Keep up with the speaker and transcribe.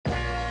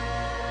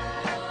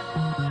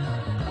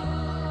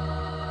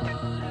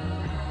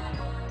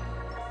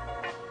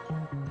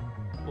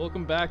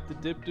Welcome back to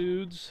Dip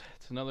Dudes.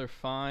 It's another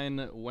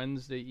fine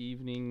Wednesday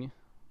evening,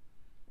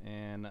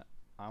 and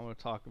I want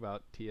to talk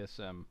about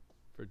TSM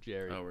for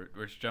Jerry. Oh, we're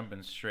just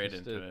jumping straight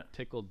just into to it.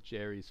 tickle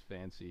Jerry's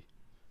fancy.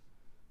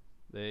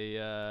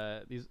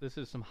 This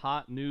is some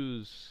hot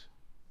news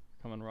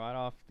coming right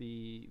off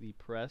the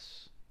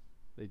press.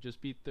 They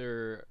just beat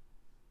their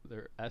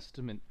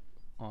estimate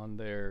on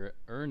their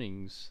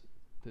earnings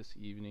this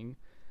evening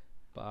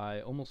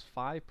by almost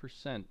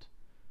 5%.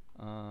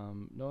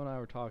 Noah and I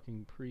were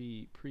talking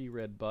pre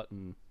red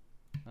button,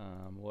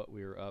 what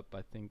we were up.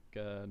 I think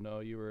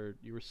Noah, you were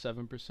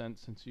 7%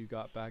 since you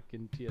got back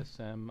in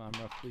TSM. I'm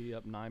roughly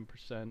up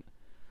 9%.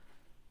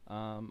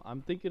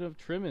 I'm thinking of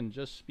trimming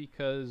just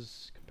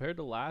because compared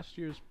to last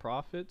year's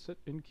profits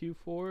in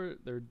Q4,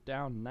 they're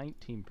down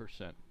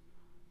 19%.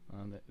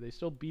 They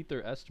still beat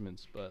their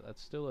estimates, but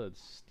that's still a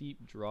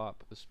steep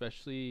drop,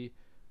 especially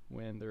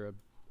when they're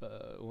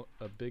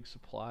a big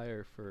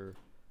supplier for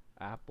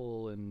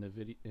Apple and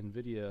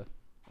Nvidia,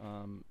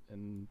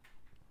 and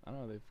I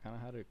don't know, they've kind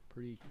of had a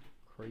pretty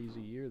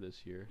crazy year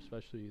this year,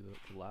 especially the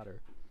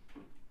latter.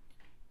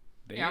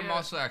 Yeah, I'm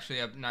also actually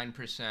up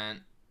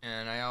 9%,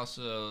 and I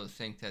also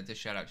think that this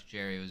shout out to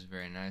Jerry was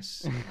very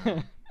nice.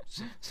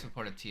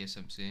 Support of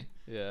TSMC.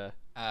 Yeah.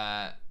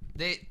 I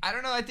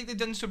don't know. I think they've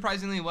done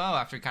surprisingly well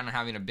after kind of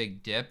having a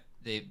big dip.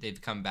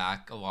 They've come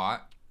back a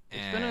lot.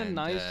 It's been a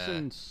nice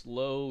and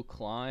slow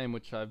climb,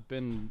 which I've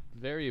been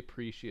very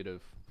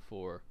appreciative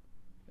for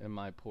in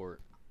my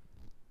port.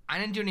 I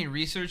didn't do any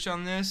research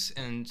on this,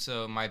 and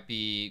so it might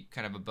be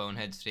kind of a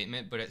bonehead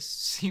statement, but it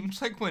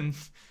seems like when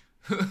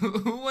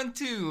who went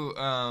to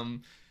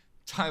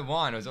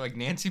Taiwan, was it like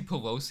Nancy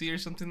Pelosi or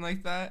something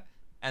like that,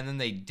 and then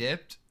they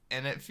dipped,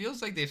 and it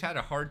feels like they've had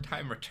a hard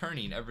time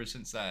returning ever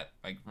since that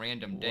like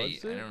random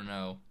date. I don't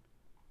know.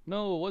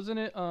 No, wasn't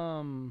it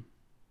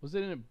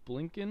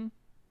Blinken?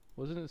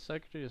 Wasn't it the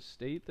Secretary of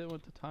State that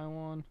went to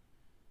Taiwan?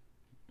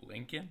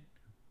 Blinken?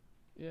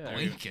 Yeah.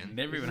 Blinken.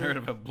 Never even heard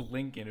of a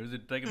Blinken. Was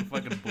it taking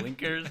fucking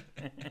blinkers?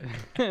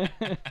 I'm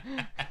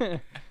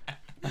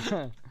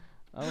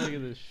gonna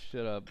get this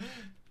shit up.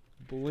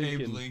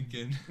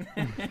 Blinken.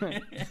 Hey,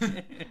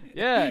 Blinken.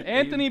 Yeah,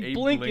 Anthony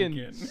Blinken,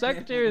 Blinken.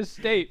 Secretary of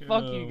State.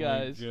 Fuck you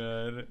guys. Oh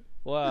my God.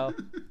 Wow.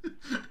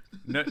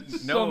 No, it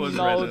was right though.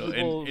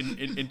 knowledgeable In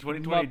Muppets you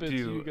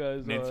 2022,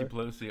 guys Nancy are.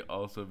 Pelosi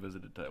also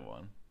visited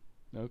Taiwan.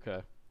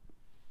 Okay.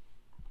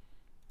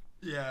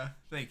 Yeah,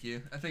 thank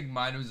you. I think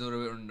mine was a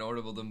little bit more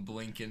notable than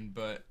Blinken,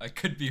 but I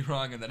could be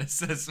wrong in that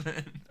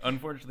assessment.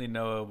 Unfortunately,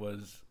 Noah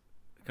was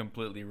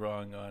completely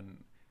wrong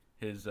on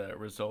his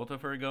result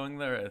of her going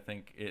there. I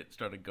think it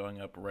started going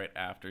up right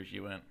after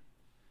she went.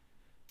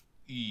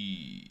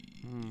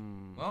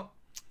 Well,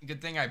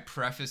 good thing I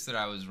prefaced that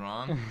I was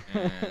wrong,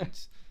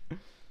 and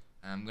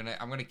I'm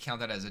gonna count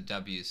that as a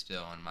W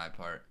still on my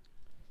part.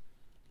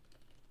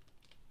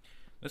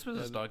 This was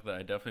a stock that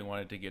I definitely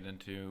wanted to get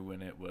into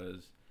when it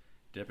was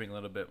dipping a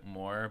little bit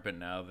more, but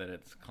now that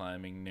it's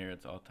climbing near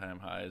its all-time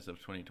highs of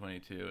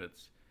 2022,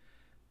 it's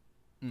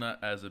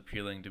not as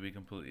appealing, to be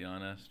completely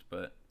honest,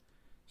 but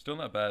still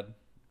not bad.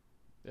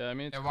 Yeah, I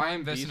mean, it's why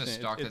invest in a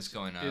decent. stock that's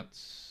going up?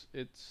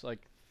 It's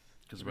like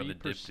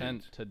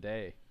 3%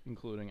 today,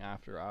 including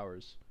after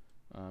hours.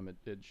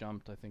 It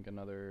jumped, I think,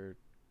 another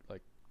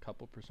like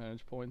couple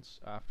percentage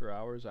points after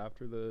hours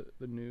after the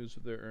news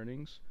of their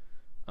earnings.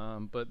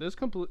 But this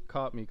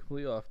caught me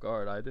completely off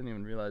guard. I didn't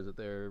even realize that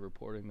they were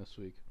reporting this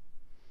week.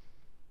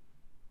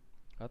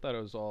 I thought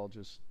it was all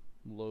just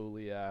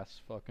lowly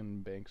ass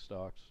fucking bank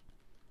stocks.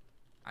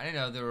 I didn't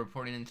know they were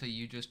reporting until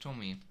you just told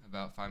me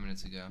about 5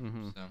 minutes ago.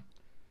 Mm-hmm. So,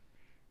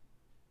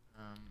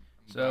 I'm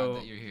glad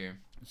that you're here.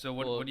 So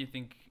what do you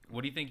think?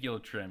 What do you think you'll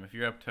trim? If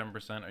you're up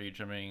 10%, are you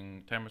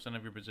trimming 10%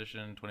 of your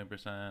position,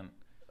 20%?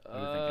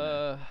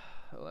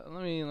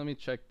 Let me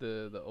check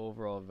the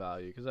overall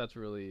value, because that's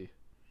really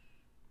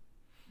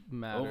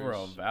matters.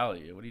 Overall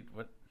value.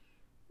 What?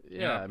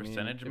 Yeah, I mean,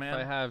 percentage, man? If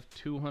I have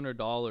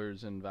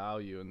 $200 in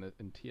value in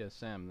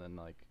TSM, then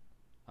like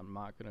I'm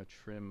not gonna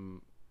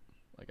trim.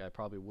 Like I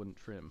probably wouldn't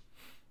trim.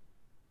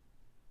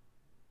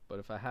 But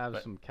if I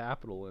have some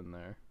capital in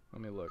there,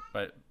 let me look.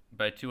 By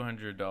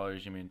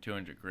 $200, you mean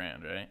 200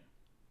 grand, right?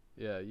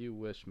 Yeah, you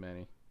wish,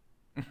 Manny.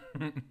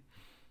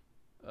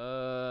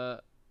 I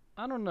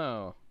don't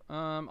know.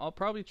 I'll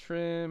probably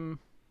trim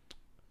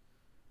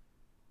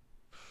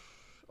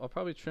a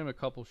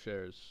couple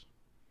shares.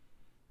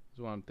 Is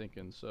what I'm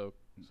thinking. So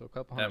a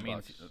couple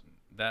 $100.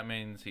 That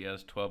means he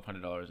has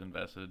 $1,200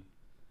 invested.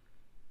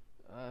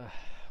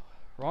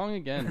 Wrong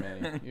again,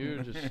 Manny.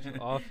 You're just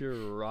off your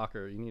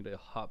rocker. You need to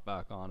hop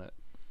back on it.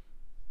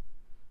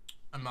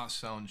 I'm not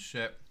selling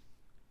shit.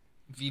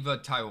 Viva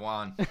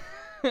Taiwan.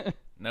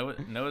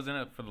 Noah's in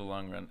it for the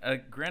long run.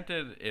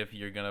 Granted, if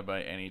you're gonna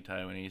buy any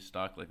Taiwanese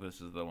stock, like this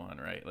is the one,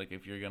 right? Like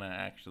if you're gonna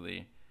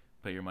actually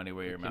put your money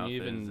where your mouth is.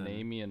 Can you even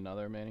name me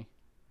another, Manny?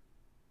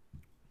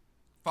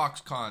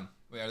 Foxconn.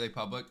 Wait, are they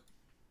public?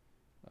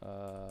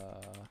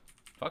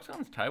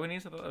 Foxconn's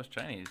Taiwanese? I thought that was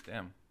Chinese.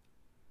 Damn.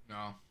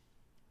 No.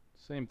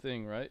 Same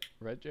thing, right?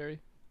 Right,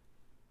 Jerry?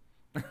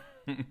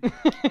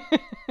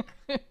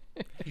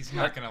 He's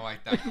not gonna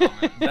like that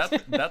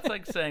comment. That's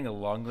like saying a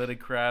long-legged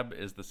crab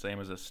is the same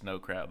as a snow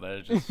crab. That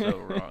is just so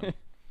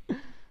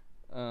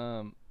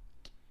wrong.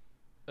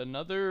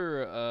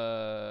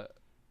 Another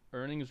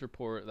earnings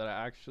report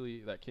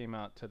that came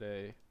out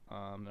today,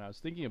 and I was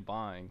thinking of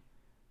buying,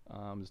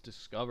 is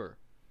Discover.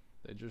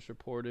 They just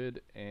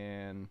reported,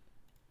 and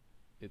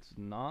it's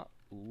not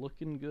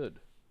looking good.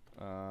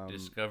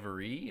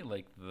 Discovery,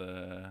 like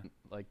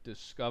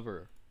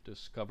Discover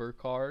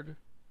card,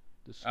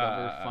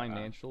 Discover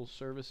Financial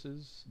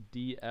Services,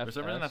 DFS.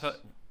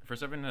 For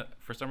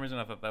some reason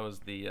I thought that was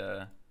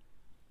the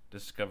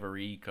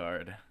Discovery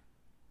card.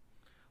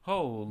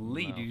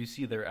 Holy! No. Did you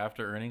see their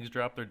after earnings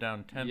drop? They're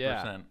down 10%.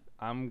 Yeah,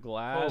 I'm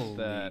glad Holy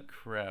that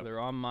crap! they're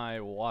on my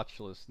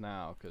watch list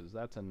now, because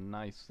that's a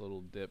nice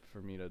little dip for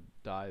me to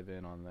dive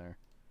in on there.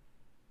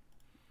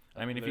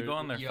 I mean, if you go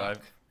on their Yuck.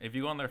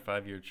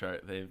 5-year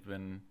chart, they've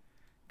been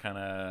kind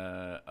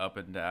of up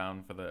and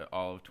down for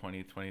all of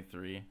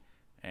 2023,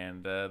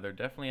 and they're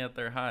definitely at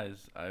their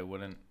highs. I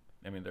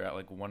mean, they're at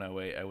like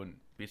 108. I wouldn't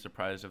be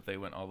surprised if they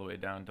went all the way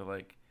down to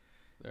like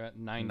They're at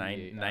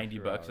 98 $90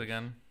 after hours.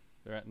 again.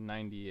 They're at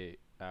 98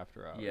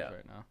 after hours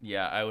right now.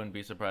 Yeah, I wouldn't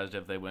be surprised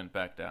if they went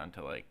back down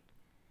to like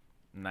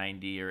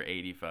 90 or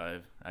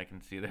 85. I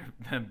can see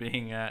them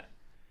being at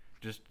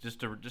just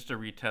to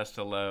retest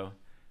a low,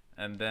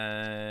 and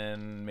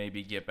then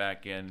maybe get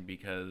back in,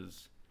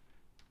 because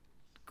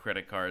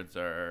credit cards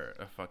are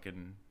a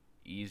fucking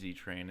easy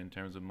train in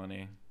terms of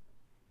money.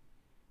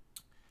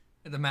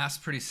 The math's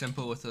pretty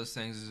simple with those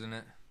things, isn't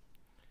it?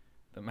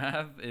 The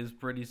math is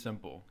pretty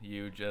simple.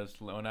 You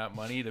just loan out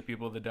money to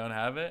people that don't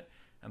have it,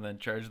 and then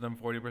charge them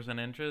 40%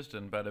 interest,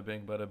 and bada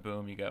bing, bada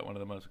boom, you got one of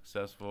the most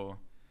successful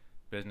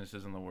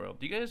businesses in the world.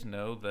 Do you guys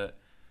know that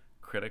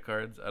credit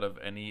cards out of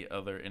any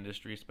other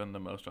industry spend the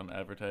most on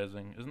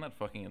advertising? Isn't that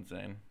fucking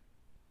insane?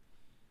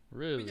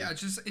 Really? Yeah,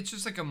 it's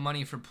just like a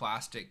money for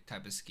plastic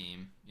type of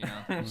scheme, you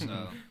know.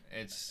 So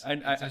there's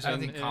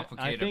nothing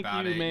complicated I think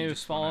about you it. may have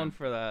just fallen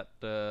for that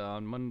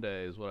on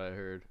Monday, is what I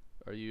heard.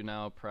 Are you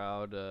now a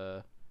proud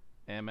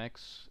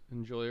Amex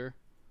enjoyer?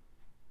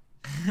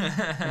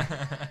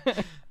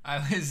 I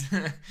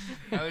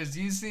was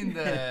using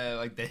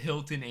the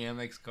Hilton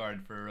Amex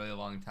card for a really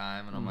long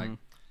time, and I'm like,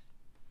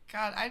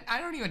 God, I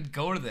don't even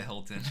go to the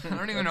Hilton. I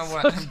don't even know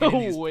what I'm getting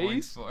these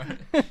points for.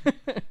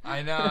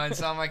 I know, and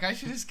so I'm like, I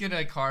should just get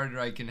a card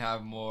where I can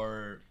have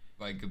more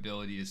like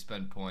ability to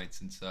spend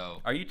points. And so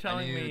Are you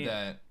telling me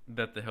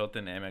that the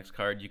Hilton Amex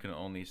card, you can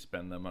only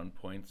spend them on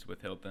points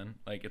with Hilton?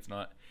 Like, it's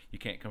not, you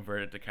can't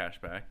convert it to cash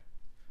back?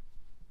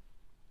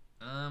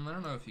 I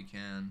don't know if you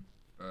can,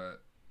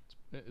 but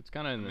It's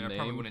kind of in the name. I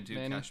probably wouldn't do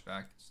Manny. cash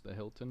back. It's the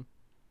Hilton.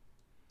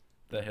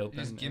 The Hilton.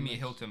 Just give me Amex.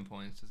 Hilton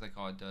points. That's like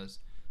all it does.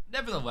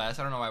 Nevertheless,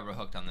 I don't know why we're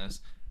hooked on this.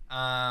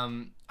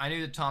 I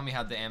knew that Tommy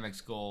had the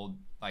Amex Gold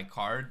like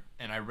card,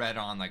 and I read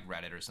on like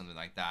Reddit or something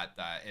like that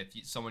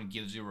if someone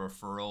gives you a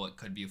referral, it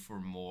could be for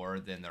more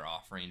than they're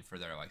offering for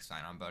their like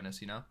sign-on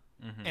bonus, you know.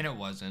 Mm-hmm. And it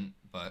wasn't,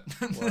 but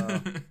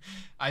Wow.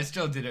 I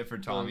still did it for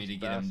Tommy Those to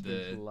get him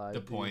bastards lied the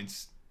to you.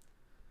 points.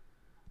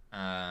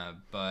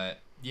 But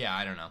yeah,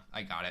 I don't know.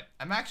 I got it.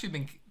 I'm actually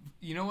been.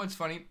 You know what's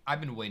funny? I've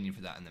been waiting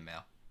for that in the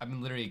mail. I've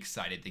been literally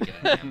excited to get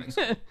an Amex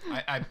Gold.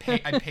 I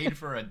paid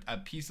for a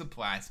piece of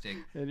plastic.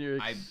 And you're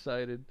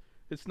excited.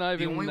 It's not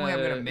The even. only way I'm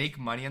gonna make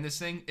money on this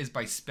thing is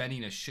by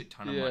spending a shit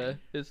ton of money.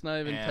 It's not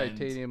even And-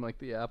 titanium like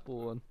the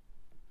Apple one.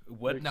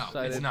 What? No, it's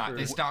Excited not. for-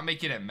 They stopped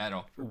making it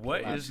metal.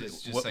 What is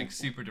It's it? just like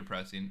super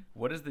depressing.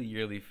 What is the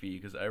yearly fee?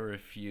 Because I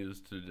refuse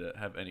to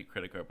have any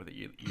credit card with a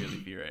yearly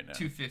fee right now.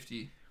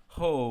 $250.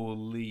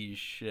 Holy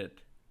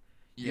shit!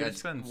 Yeah, You it's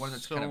spend one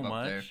that's so kind of up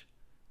much. there.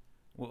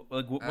 Well,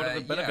 like, what are the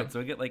Yeah. benefits? Do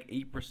I get like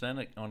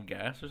 8% on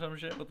gas or some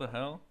shit? What the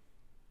hell?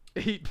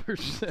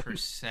 8%.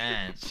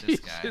 Percent. This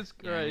guy. Jesus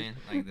You know what I mean?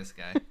 Christ. Like this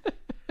guy.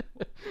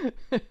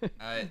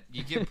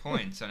 You get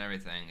points on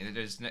everything.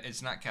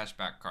 It's not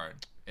cashback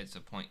card. It's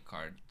a point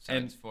card. So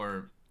And- it's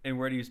for And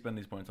where do you spend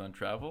these points on?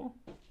 Travel?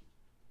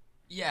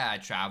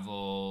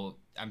 travel.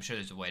 I'm sure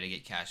there's a way to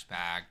get cash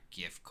back,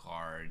 gift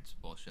cards,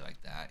 bullshit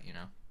like that. You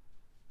know.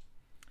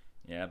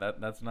 Yeah,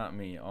 that's not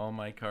me. All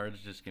my cards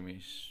just give me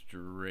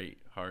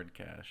straight hard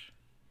cash.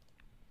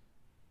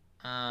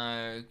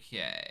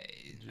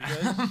 Okay. Did you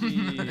guys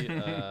see?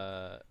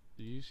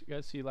 Did you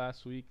guys see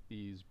last week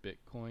these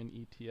Bitcoin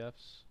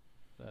ETFs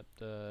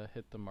that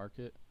hit the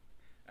market?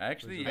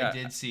 Actually, I yeah,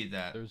 did see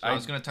that. There's- I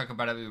was going to talk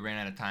about it, but we ran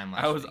out of time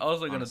last I was week, also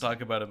going to honestly.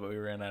 talk about it, but we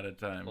ran out of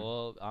time.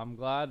 Well, I'm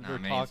glad Nah, we're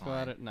Manny's talking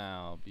about lying. it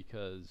now,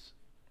 because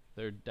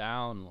they're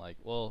down like,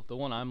 well, the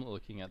one I'm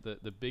looking at,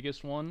 the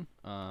biggest one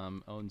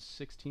owns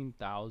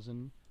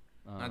 16,000.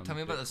 Now tell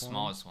me about the Bitcoin.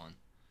 smallest one.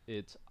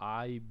 It's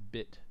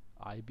IBIT,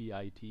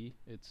 IBIT.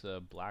 It's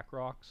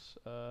BlackRock's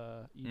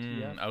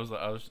ETF. I was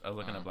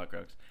looking at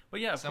BlackRock's. But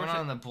yeah, Someone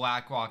on the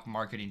BlackRock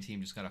marketing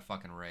team just got a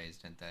fucking raise,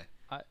 didn't they?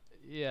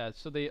 Yeah,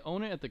 so they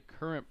own it at the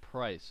current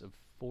price of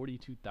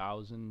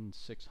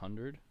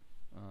 42,600.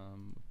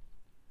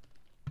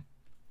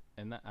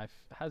 And that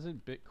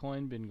hasn't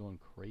Bitcoin been going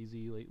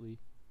crazy lately?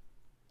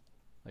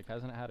 Like,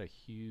 hasn't it had a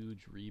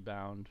huge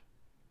rebound?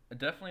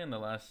 Definitely in the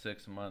last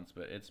 6 months,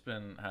 but it's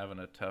been having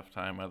a tough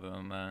time other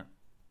than that.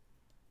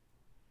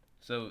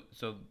 So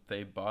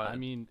they I bought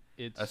mean,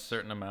 a it's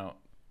certain amount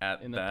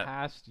at in the that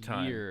past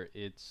time. year,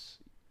 it's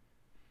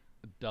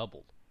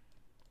doubled,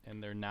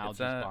 and they're now It's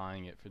just at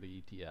buying it for the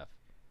ETF.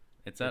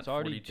 it's It's at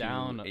already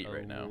down 42.8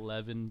 right now.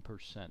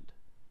 11%.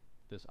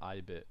 This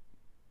IBIT.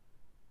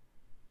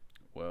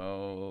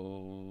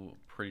 Well,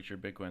 pretty sure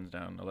Bitcoin's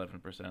down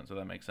 11%, so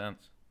that makes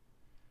sense.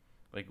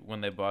 Like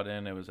when they bought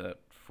in, it was at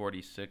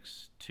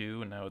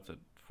 46.2, and now it's at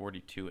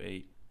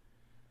 42.8.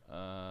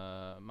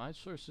 My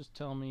sources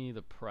tell me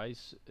the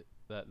price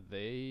that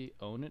they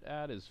own it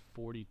at is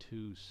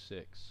 42.6.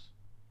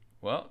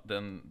 Well,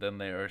 then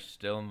they are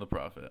still in the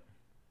profit.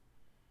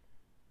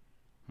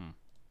 Hmm.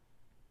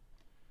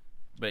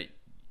 But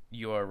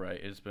you are right.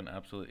 It's been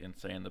absolutely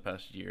insane the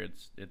past year.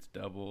 It's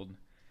doubled.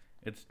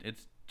 It's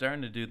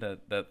starting to do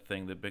that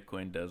thing that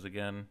Bitcoin does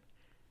again,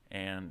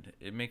 and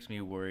it makes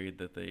me worried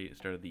that they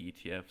started the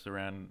ETFs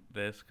around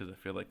this because I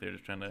feel like they're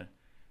just trying to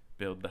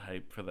build the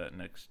hype for that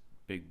next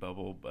big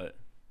bubble. But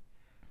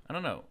I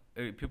don't know.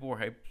 People were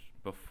hyped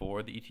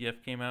before the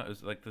ETF came out. It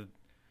was like the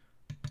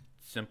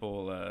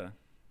simple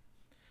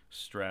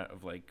strat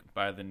of like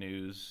buy the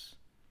news,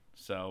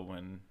 sell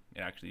when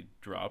it actually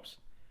drops.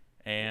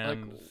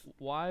 And Like,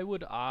 why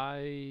would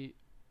I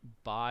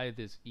buy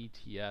this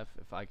ETF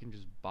if I can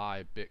just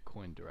buy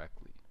Bitcoin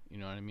directly? You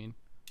know what I mean?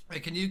 Hey,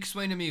 can you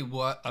explain to me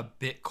what a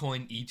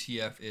Bitcoin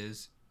ETF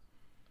is?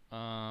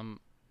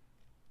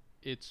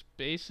 It's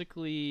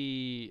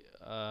basically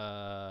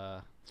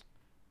it'll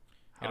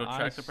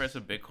track the price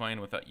of Bitcoin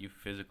without you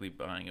physically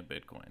buying a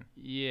Bitcoin.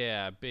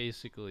 Yeah,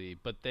 basically,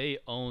 but they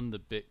own the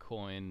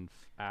Bitcoin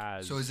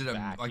as So is it like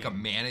a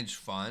backing. managed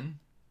fund?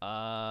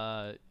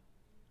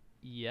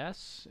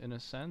 Yes, in a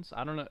sense.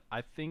 I don't know.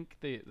 I think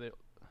let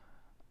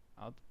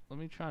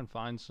me try and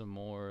find some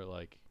more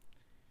like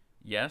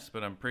Yes,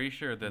 but I'm pretty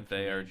sure that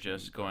they are information,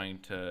 just but- going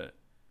to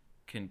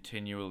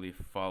continually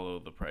follow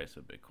the price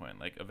of Bitcoin.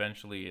 Like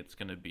eventually it's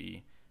going to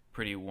be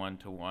pretty one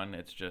to one.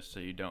 It's just so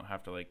you don't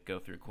have to like go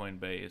through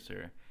Coinbase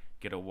or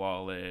get a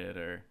wallet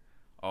or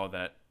all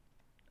that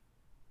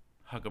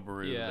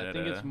hugabaroo Yeah, that I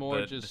think it's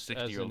more the just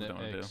 60 as year an olds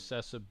don't do.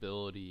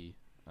 accessibility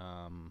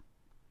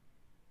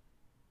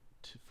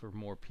for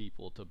more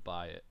people to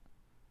buy it.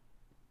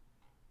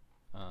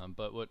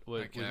 But what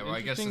Okay, was well,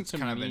 I guess interesting it's to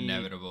kind of me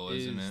inevitable,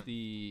 isn't is it?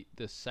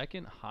 the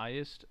second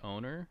highest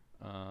owner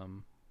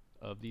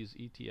of these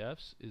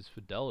ETFs is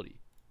Fidelity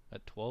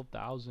at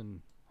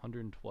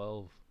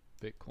 12,112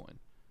 Bitcoin.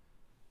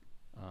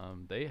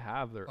 They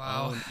have their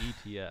Wow. own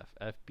ETF,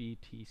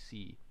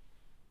 FBTC,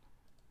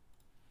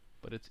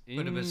 but it's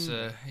But it was,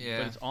 but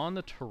yeah. it's on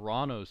the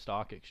Toronto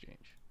Stock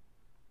Exchange.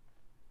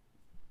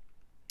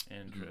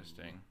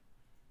 Interesting.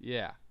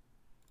 Yeah.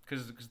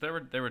 Because there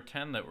were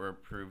 10 that were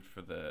approved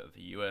for the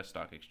U.S.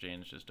 stock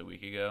exchange just a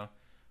week ago,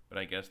 but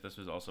I guess this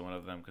was also one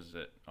of them because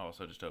it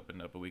also just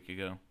opened up a week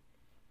ago.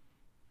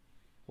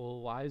 Well,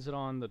 why is it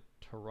on the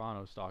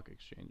Toronto Stock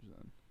Exchange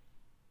then?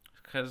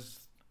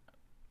 Because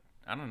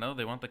I don't know,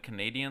 they want the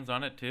Canadians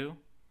on it too.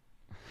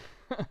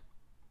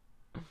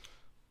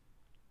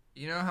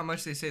 You know how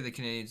much they say the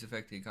Canadians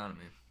affect the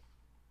economy?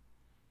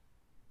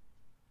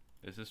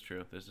 This is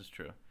true.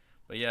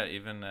 But yeah,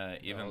 even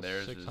Well,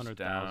 theirs is 600,000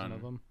 down.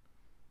 of them.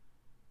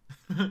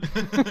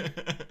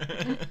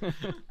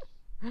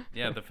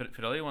 Yeah, the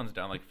Fidelity one's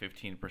down like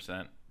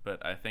 15%,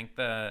 but I think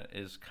that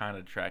is kind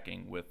of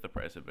tracking with the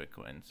price of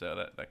Bitcoin, so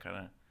that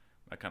kind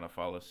of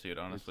follows suit,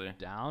 honestly. It's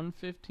down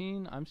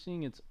 15. I'm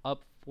seeing it's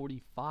up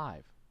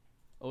 45.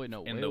 Oh wait,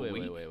 no, In wait, the wait,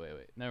 week? wait, wait, wait,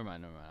 wait. Never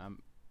mind.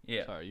 I'm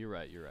Yeah, sorry. You're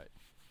right.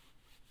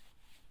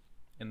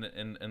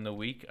 in the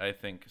week, I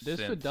think This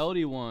since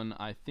Fidelity one,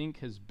 I think,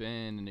 has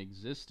been in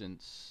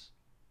existence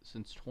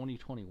since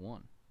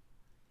 2021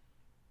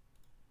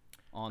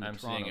 on the I'm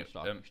seeing Toronto it,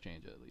 Stock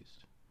Exchange, at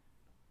least.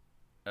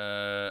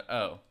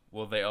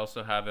 well, they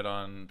also have it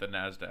on the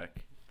Nasdaq,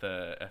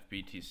 the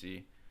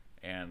FBTC,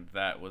 and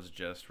that was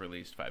just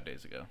released 5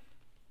 days ago.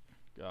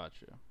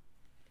 Gotcha.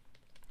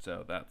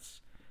 So that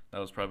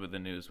was probably the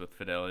news with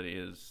Fidelity,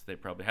 is they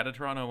probably had a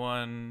Toronto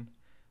one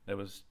that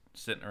was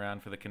sitting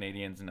around for the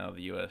Canadians, and now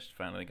the U.S.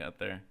 finally got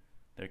their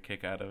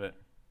kick out of it.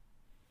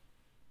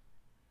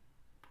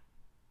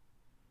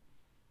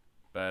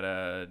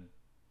 But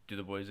do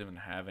the boys even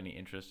have any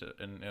interest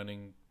in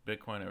owning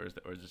Bitcoin, or is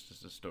this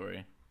just a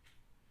story?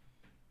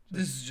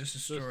 This is just a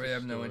story. I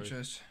have no story.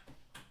 interest.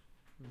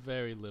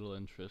 Very little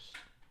interest.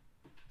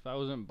 If I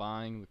wasn't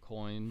buying the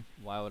coin,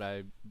 why would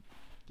I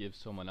give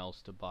someone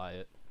else to buy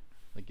it?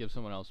 Like, give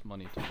someone else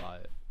money to buy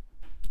it.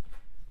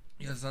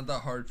 Yeah, it's not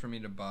that hard for me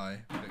to buy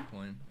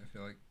Bitcoin. I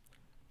feel like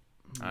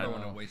I don't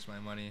want to waste my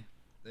money.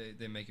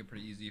 They make it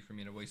pretty easy for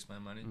me to waste my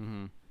money.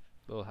 Mm-hmm.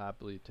 They'll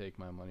happily take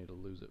my money to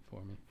lose it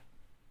for me.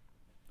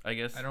 I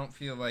guess I don't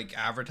feel like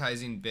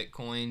advertising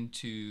Bitcoin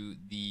to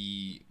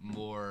the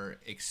more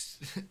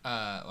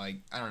like,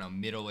 I don't know,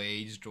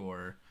 middle-aged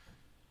or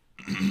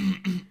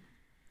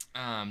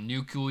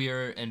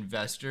nuclear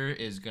investor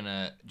is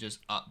gonna just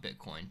up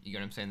Bitcoin. You get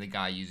what I'm saying? The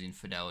guy using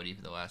Fidelity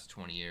for the last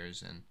 20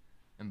 years and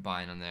and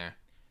buying them there.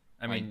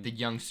 I mean, like, the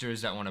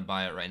youngsters that want to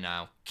buy it right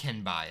now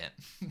can buy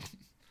it.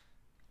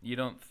 you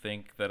don't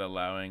think that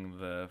allowing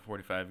the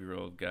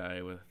 45-year-old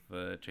guy with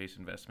the Chase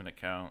investment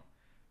account,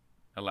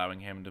 allowing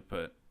him to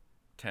put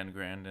 10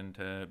 grand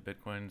into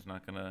Bitcoin is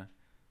not going to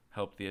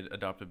help the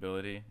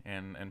adoptability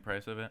and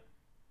price of it?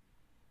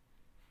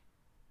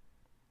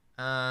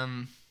 I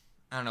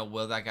don't know.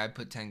 Will that guy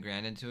put 10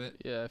 grand into it?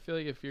 Yeah, I feel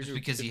like if you're Just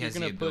because if he you're has the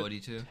gonna ability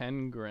put to.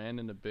 10 grand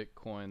into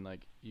Bitcoin,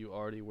 like you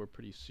already were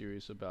pretty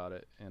serious about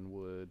it and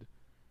would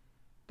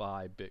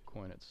buy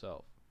Bitcoin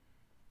itself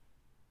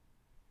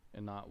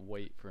and not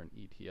wait for an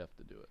ETF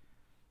to do it.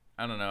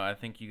 I don't know. I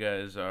think you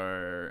guys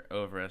are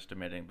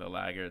overestimating the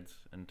laggards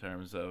in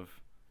terms of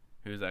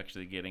who's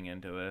actually getting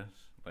into this.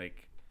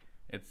 Like,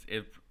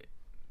 it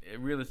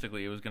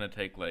realistically, it was going to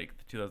take like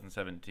the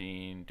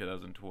 2017,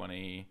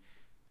 2020,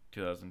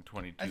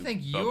 2022. I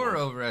think bubble. you're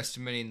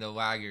overestimating the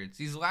laggards.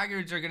 These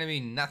laggards are going to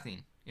mean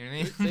nothing. You know what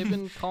I mean? They've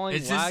been calling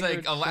It's just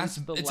like laggards a last-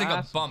 since the it's like a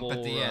last bump at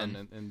bull the run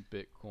end. in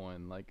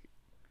Bitcoin. Like,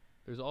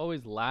 there's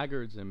always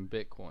laggards in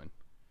Bitcoin.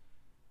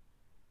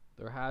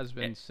 There has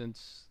been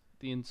since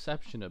the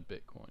inception of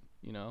Bitcoin,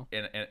 you know?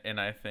 And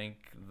I think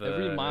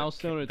Every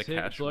milestone the it's hit,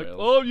 cash it's like, whales,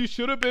 oh, you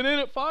should have been in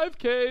at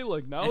 5K.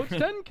 Like, now it's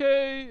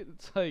 10K.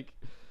 It's like,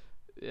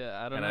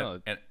 yeah, I don't know.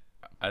 and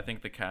I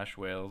think the cash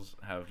whales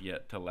have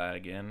yet to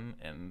lag in,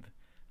 and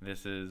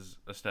this is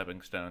a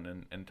stepping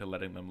stone into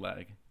letting them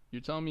lag.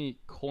 You're telling me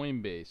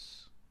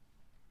Coinbase,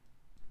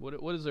 what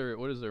is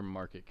their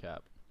market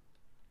cap?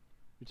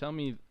 You're telling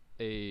me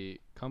a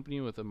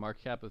company with a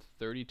market cap of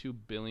 $32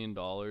 billion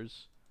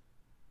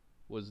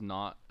was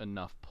not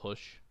enough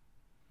push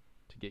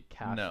to get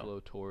cash No.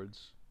 flow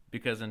towards?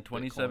 Because in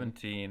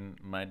 2017,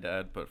 my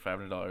dad put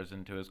 $500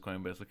 into his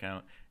Coinbase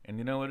account, and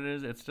you know what it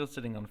is? It's still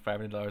sitting on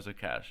 $500 of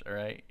cash, all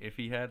right? If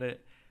he had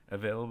it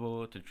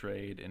available to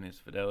trade in his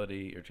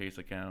Fidelity or Chase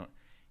account,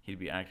 he'd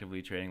be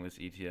actively trading this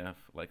ETF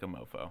like a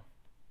mofo.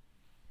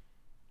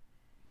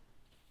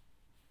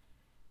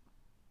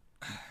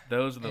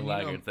 Those are the And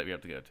laggards that we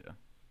have to go to.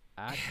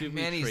 Actively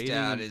Manny's trading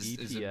dad an is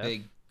a ETF?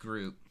 big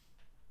group.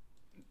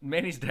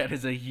 Manny's dad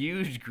is a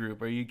huge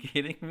group. Are you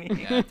kidding me?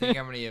 Yeah, I think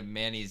how many of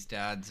Manny's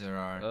dads there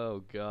are.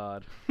 Oh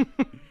God.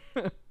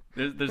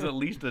 There's at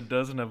least a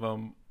dozen of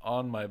them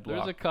on my block.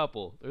 There's a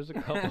couple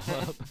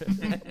out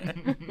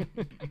there.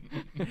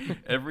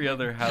 Every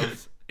other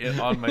house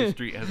on my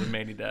street has a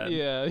Manny dad.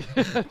 Yeah,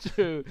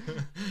 true.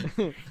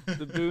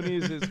 The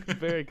Boonies is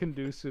very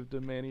conducive to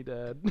Manny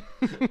Dad.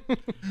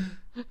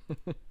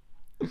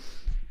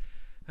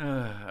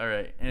 All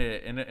right.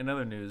 In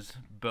other news,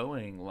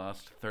 Boeing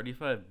lost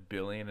 $35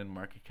 billion in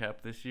market cap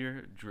this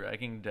year,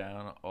 dragging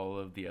down all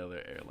of the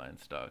other airline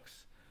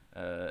stocks.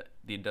 The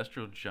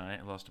industrial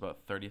giant lost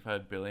about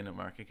 $35 billion in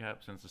market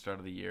cap since the start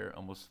of the year.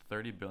 Almost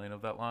 $30 billion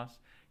of that loss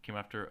came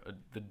after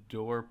the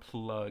door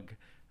plug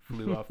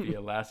flew off the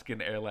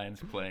Alaskan Airlines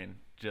plane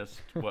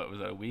just, what was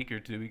that, a week or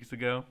 2 weeks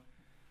ago?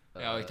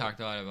 Yeah, we talked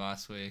about it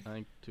last week. I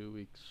think 2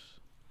 weeks.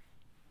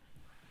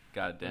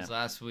 God It damn. was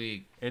last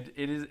week. It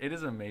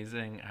is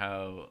amazing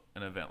how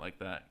an event like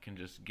that can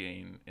just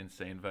gain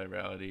insane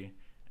virality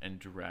and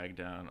drag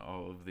down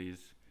all of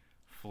these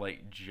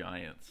flight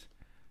giants.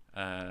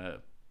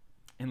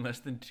 In less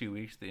than 2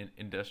 weeks, the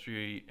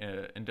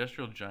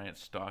industrial giant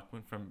stock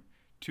went from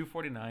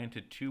 $249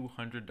 to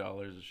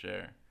 $200 a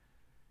share.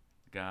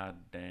 God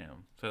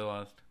damn! So they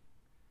lost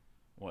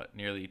what,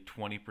 nearly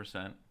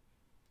 20%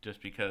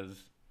 just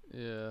because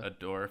Yeah. a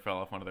door fell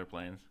off one of their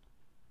planes.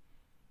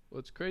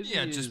 What's crazy?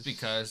 Yeah, just is-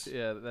 because.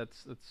 Yeah,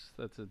 that's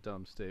a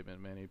dumb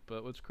statement, Manny.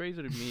 But what's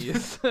crazy to me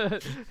is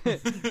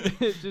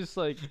it just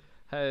like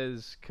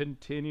has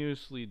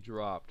continuously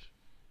dropped,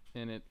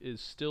 and it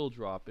is still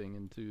dropping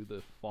into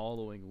the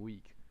following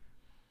week.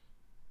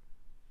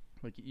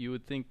 Like, you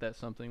would think that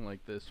something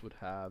like this would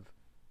have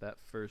that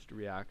first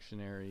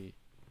reactionary,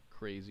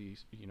 crazy,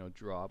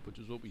 drop, which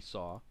is what we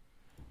saw,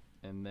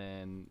 and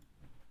then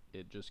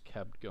it just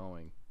kept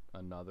going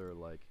another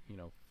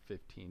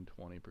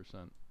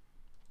 15-20%.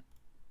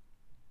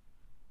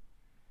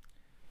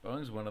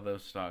 Boeing's one of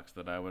those stocks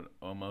that I would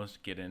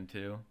almost get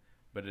into,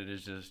 but it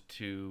is just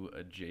too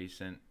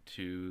adjacent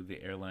to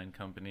the airline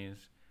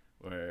companies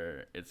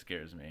where it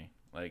scares me.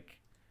 Like,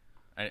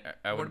 I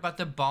What would. about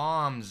the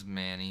bombs,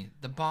 Manny?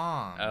 The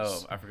bombs.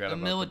 Oh, I forgot the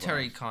about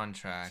military the bombs.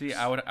 contracts. See,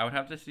 I would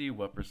have to see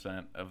what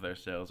percent of their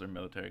sales are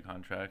military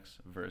contracts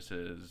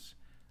versus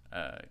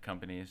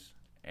companies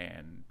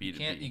and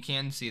B2B. You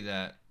can see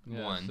that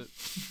one.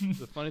 So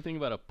the funny thing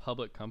about a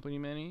public company,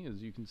 Manny,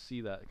 is you can see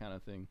that kind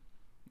of thing.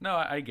 No,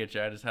 I get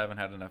you. I just haven't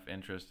had enough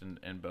interest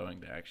in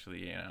Boeing to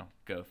actually,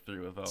 go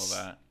through with all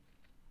that.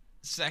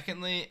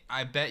 Secondly,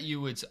 I bet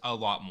you it's a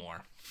lot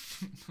more.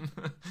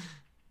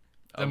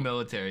 The Oh.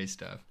 military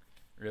stuff.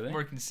 Really?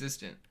 More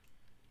consistent.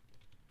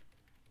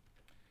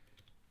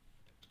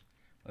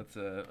 Let's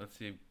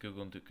see if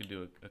Google could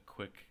do a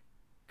quick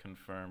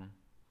confirm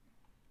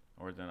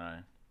or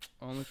deny.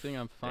 Only thing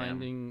I'm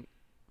finding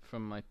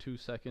from my 2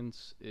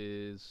 seconds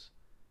is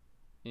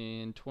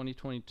in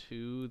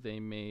 2022 they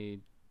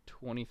made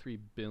 $23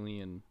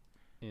 billion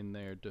in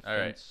their defense, All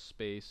right.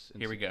 space,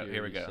 and Here we go.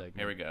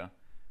 segment.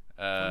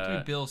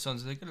 23 bills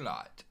sounds like a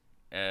lot.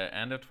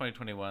 End of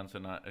 2021, so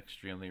not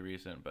extremely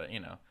recent, but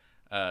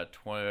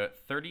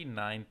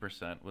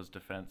 39% was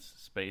defense,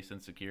 space,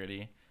 and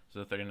security.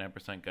 So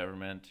 39%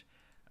 government,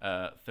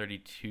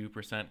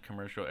 32%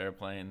 commercial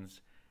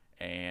airplanes,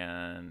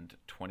 and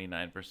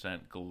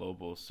 29%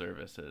 global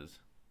services.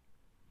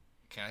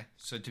 Okay,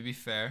 so to be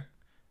fair,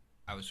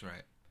 I was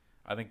right.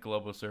 I think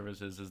global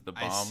services is the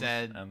bombs,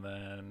 and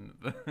then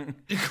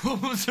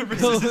global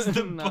services is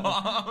the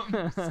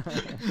bombs.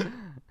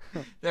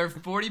 They're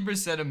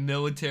 40% a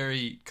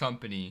military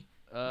company,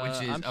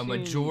 which is a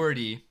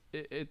majority.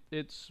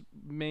 It's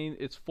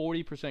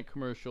 40%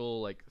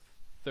 commercial, like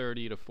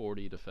 30 to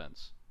 40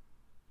 defense.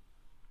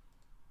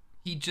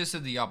 He just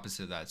said the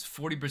opposite of that. It's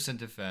 40%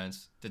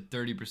 defense to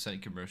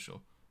 30%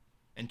 commercial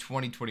in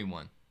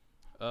 2021.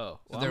 Oh,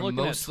 so I'm looking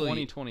at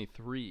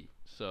 2023,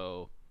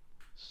 so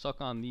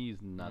suck on these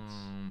nuts.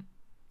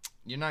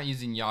 You're not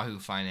using Yahoo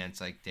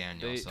Finance like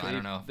Daniel, so I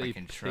don't know if I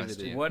can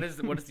trust you. What is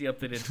the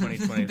updated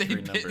 2023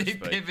 numbers? They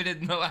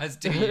pivoted in the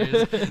last 2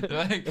 years. They're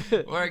like,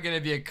 we're going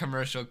to be a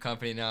commercial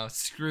company now.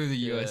 Screw the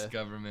U.S.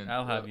 government.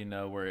 I'll have you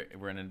know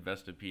we're an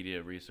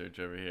Investopedia research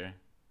over here.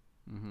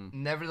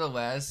 Mm-hmm.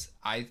 Nevertheless,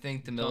 I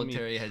think the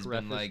military has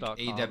been like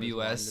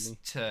AWS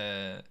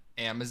to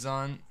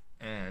Amazon,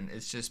 and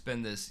it's just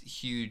been this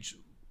huge,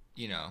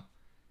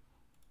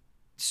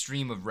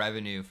 stream of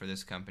revenue for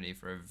this company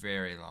for a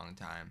very long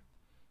time.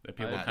 That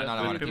people not a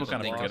lot of people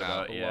kind of forget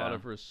about. A lot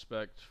of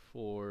respect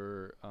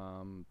for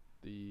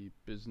the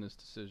business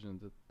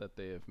decisions that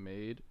they have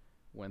made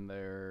when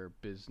their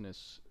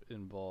business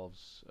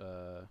involves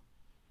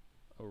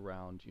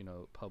around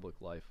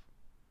public life.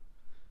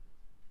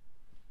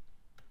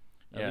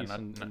 At least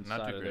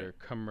inside of their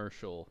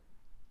commercial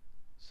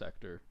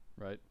sector,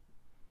 right?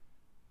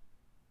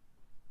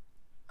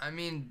 I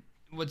mean,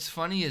 what's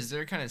funny is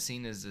they're kind of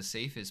seen as the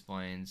safest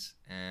planes,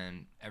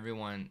 and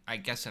everyone, I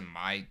guess in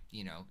my,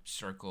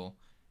 circle,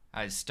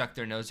 has stuck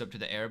their nose up to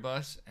the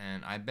Airbus,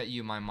 and I bet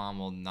you my mom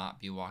will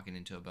not be walking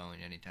into a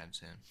Boeing anytime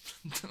soon.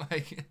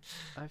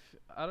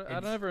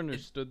 I never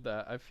understood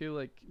that. I feel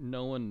like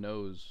no one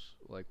knows,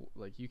 like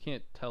you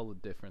can't tell the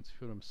difference if you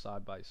put them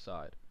side by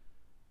side.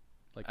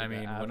 Like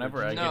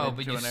whenever I get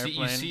into an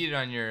airplane, you see it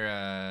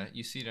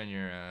on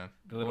your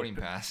boarding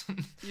pass.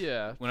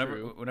 Yeah.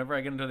 Whenever I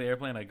get into the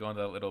airplane, I go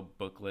into that little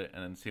booklet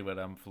and then see what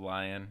I'm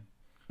flying,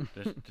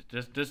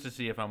 just to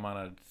see if I'm on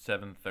a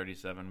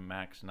 737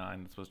 MAX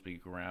 9 that's supposed to be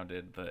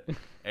grounded. But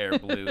Air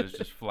Blue is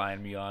just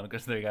flying me on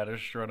because they got to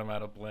short them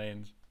out of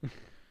planes.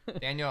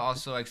 Daniel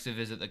also likes to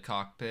visit the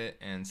cockpit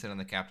and sit on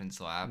the captain's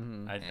lap.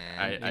 Mm-hmm.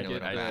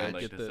 I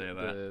like to say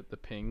that the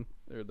ping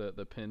or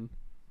the pin.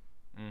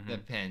 Mm-hmm. The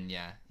pin,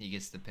 yeah, he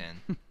gets the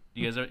pin.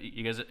 You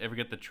guys ever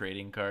get the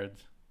trading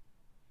cards?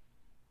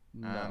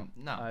 No,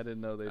 I didn't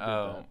know they did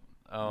that.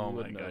 Oh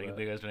my god,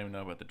 you guys don't even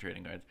know about the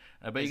trading cards.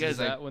 I bet you guys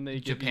that when they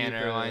Japan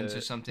Airlines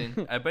or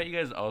something. I bet you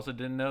guys also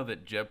didn't know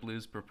that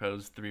JetBlue's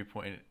proposed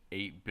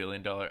 $3.8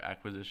 billion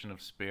acquisition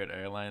of Spirit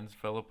Airlines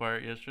fell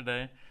apart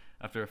yesterday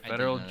after a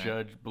federal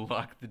judge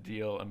blocked the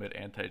deal amid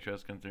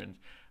antitrust concerns.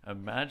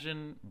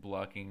 Imagine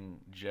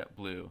blocking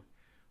JetBlue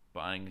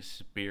buying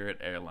Spirit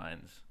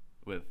Airlines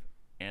with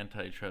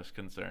antitrust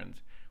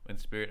concerns when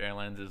Spirit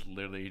Airlines is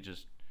literally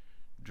just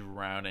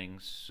drowning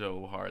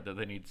so hard that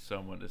they need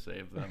someone to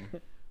save them.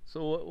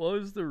 So what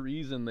was the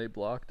reason they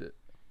blocked it?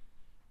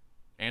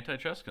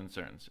 Antitrust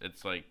concerns.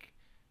 It's like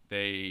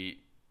they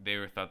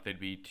thought they'd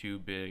be too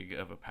big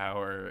of a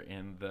power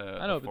in the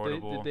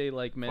affordable. But did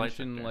they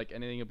mention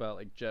anything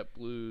about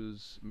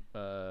JetBlue's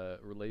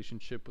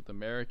relationship with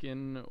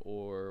American,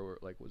 or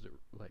was it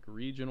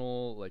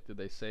regional? Did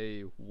they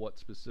say what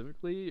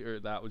specifically, or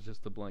that was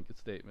just the blanket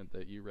statement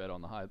that you read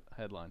on the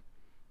headline?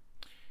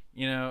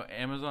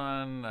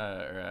 Amazon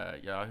or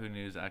Yahoo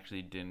News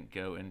actually didn't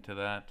go into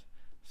that,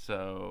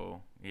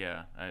 so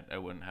yeah, I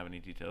wouldn't have any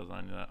details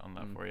on that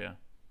for you.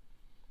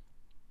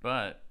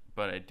 But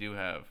I do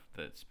have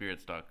that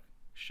Spirit stock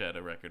shed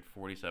a record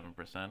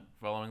 47%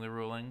 following the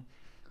ruling,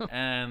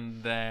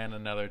 and then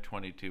another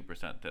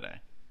 22% today.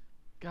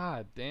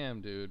 God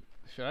damn, dude.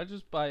 Should I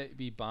just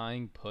be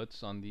buying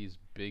puts on these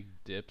big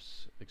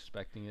dips,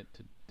 expecting it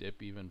to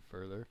dip even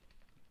further?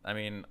 I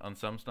mean, on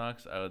some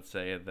stocks, I would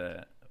say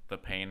that the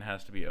pain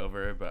has to be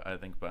over, but I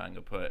think buying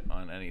a put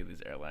on any of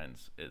these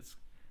airlines is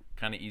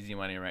kind of easy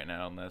money right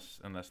now,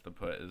 unless the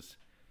put is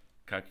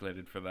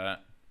calculated for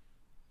that.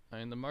 I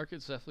mean, the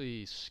market's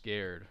definitely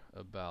scared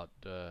about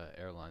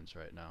airlines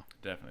right now.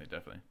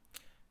 Definitely.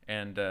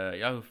 And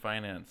Yahoo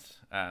Finance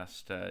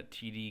asked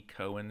TD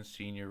Cowen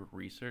senior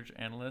research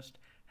analyst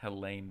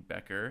Helene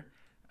Becker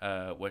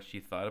what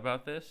she thought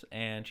about this,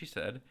 and she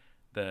said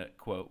that,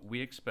 quote, "We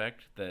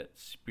expect that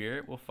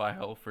Spirit will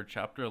file for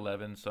Chapter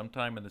 11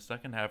 sometime in the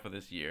second half of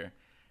this year,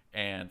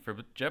 and for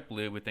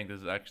JetBlue, we think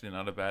this is actually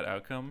not a bad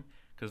outcome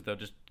because they'll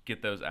just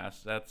get those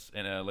assets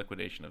in a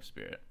liquidation of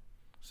Spirit.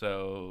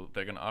 So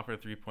they're going to offer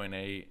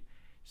 3.8.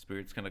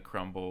 Spirit's going to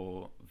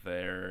crumble.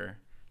 They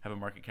have a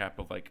market cap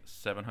of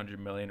 $700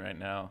 million right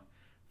now.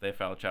 they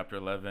file Chapter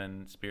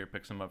 11. Spirit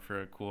picks them up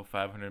for a cool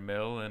 500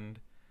 mil and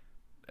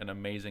an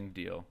amazing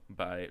deal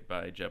by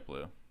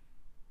JetBlue.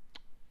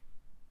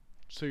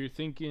 So you're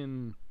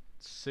thinking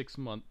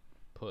 6-month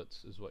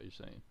puts is what you're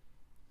saying?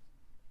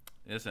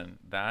 Listen,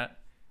 that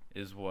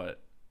is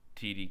what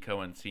TD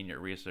Cohen senior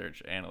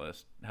research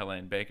analyst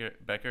Helene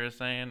Becker is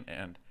saying,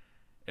 and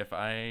if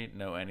I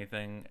know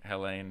anything,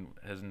 Helene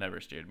has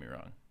never steered me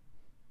wrong.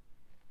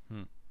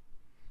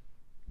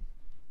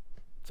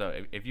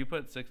 So if you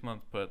put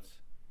 6-month puts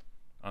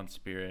on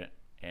Spirit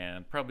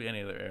and probably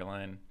any other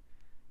airline,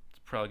 it's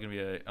probably going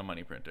to be a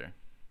money printer.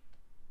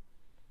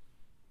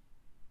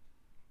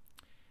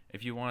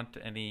 If you want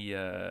any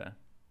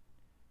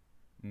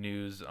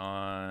news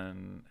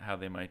on how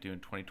they might do in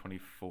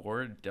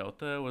 2024,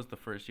 Delta was the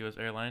first U.S.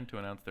 airline to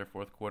announce their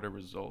fourth quarter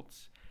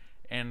results,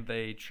 and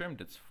they trimmed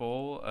its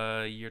full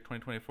year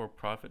 2024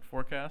 profit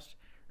forecast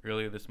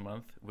earlier this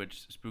month,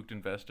 which spooked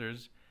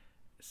investors,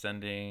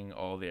 sending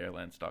all the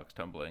airline stocks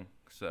tumbling.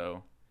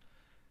 So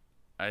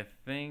I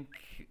think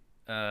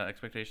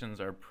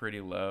expectations are pretty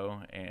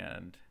low,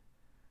 and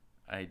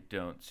I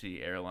don't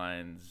see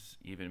airlines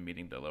even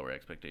meeting the lower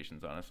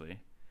expectations, honestly.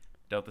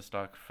 Delta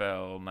stock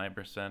fell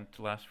 9%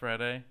 last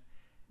Friday.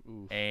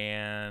 Oof.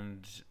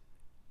 And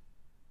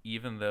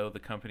even though the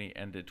company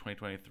ended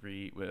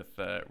 2023 with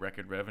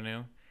record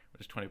revenue,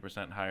 which is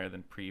 20% higher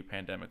than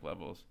pre-pandemic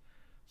levels.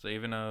 So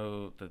even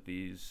though that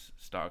these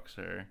stocks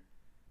are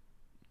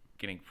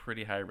getting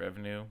pretty high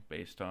revenue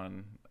based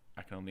on,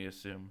 I can only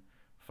assume,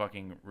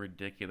 fucking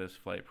ridiculous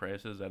flight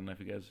prices. I don't know if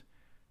you guys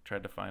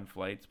tried to find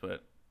flights,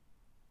 but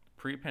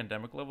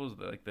pre-pandemic levels,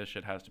 like, this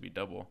shit has to be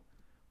double.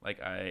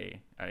 Like, I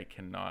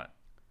cannot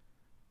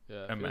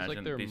it imagine feels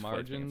like their these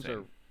flights being margins insane.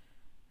 are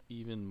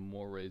even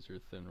more razor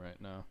thin right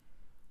now.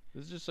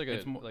 This is just like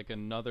It's like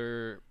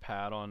another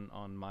pat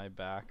on my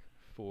back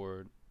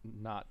for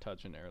not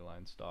touching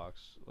airline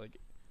stocks. Like,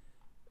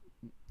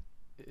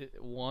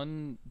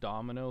 one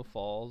domino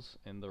falls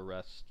and the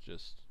rest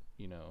just,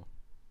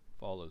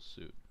 follows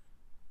suit.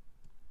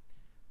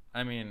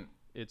 I mean,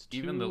 It's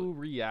even too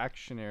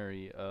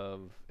reactionary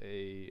of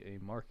a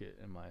market,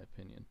 in my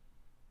opinion.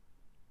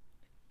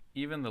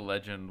 even the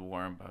legend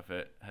Warren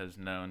Buffett has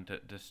known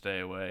to stay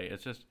away.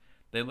 It's just,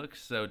 they look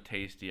so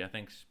tasty. I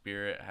think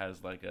Spirit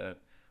has like a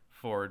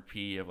forward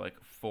P of like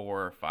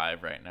 4 or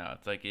 5 right now.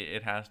 It's like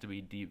it has to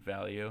be deep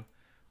value,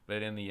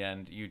 but in the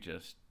end, you're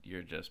just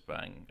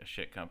buying a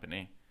shit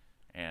company,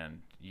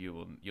 and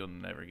you'll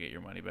never get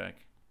your money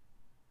back.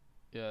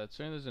 Yeah, it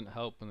certainly doesn't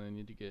help when they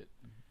need to get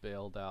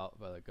bailed out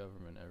by the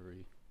government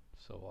every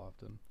so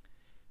often.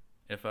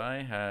 If I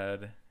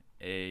had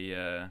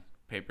a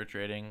paper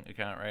trading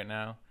account right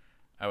now,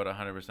 I would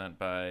 100%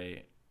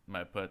 buy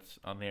my puts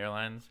on the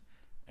airlines,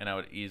 and I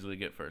would easily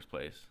get first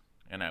place,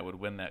 and I would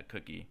win that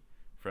cookie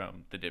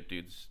from the Dip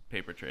Dude's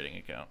paper trading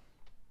account.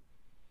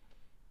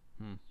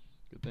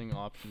 Good thing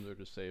options are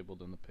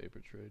disabled in the paper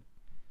trade.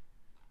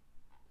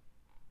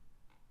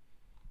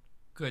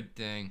 Good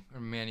thing, or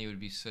Manny would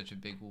be such a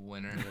big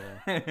winner.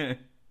 Yeah,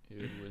 he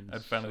would win.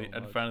 I'd so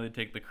much. finally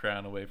take the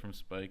crown away from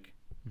Spike.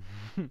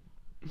 Have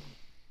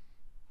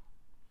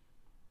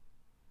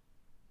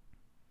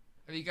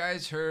you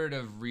guys heard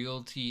of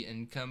realty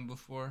income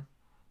before?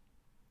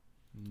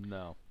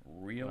 No,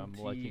 Realty I'm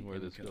liking where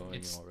this is income.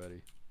 going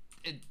already.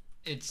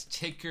 It's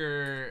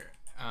ticker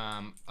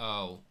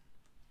O,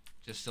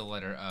 just the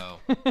letter O.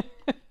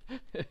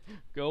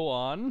 Go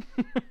on.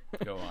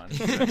 Go on.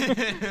 You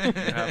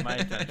have my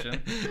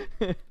attention.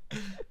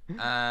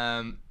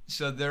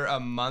 So they're a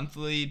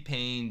monthly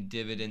paying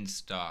dividend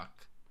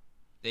stock.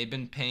 They've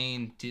been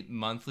paying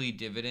monthly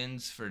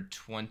dividends for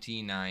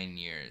 29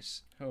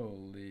 years.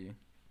 Holy.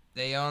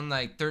 They own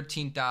like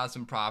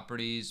 13,000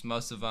 properties.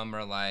 Most of them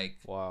are like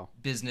Wow.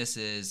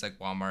 businesses like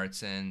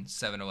Walmarts and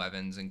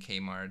 7-Elevens and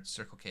Kmarts,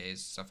 Circle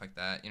K's, stuff like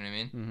that. You know what I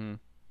mean?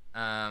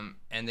 Mm-hmm.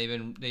 And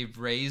they've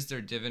raised their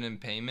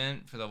dividend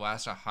payment for the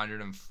last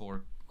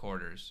 104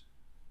 quarters.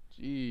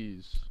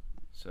 Jeez.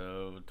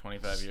 So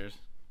 25 years.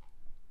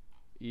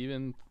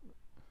 Even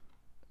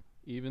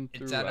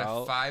It's at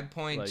a throughout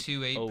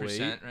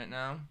 5.28% right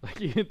now.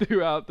 like even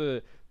throughout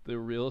the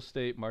real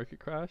estate market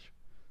crash.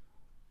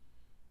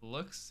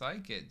 Looks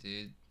like it,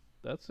 dude.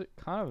 That's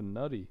kind of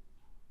nutty.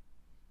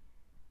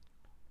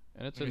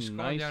 And it's When a you're scrolling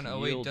nice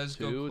down, yield does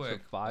go too.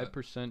 quick, It's a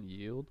 5%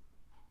 yield.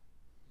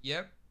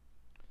 Yep.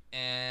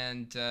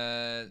 And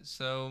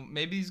so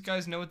maybe these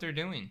guys know what they're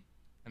doing.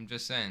 I'm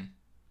just saying.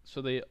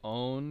 So they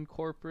own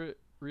corporate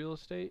real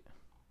estate?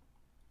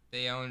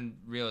 They own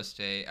real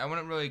estate. I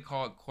wouldn't really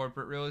call it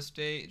corporate real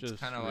estate. It's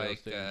Just kind of real like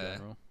estate in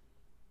general.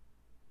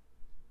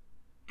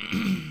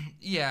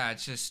 yeah,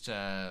 it's just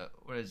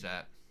what is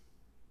that?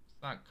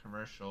 It's not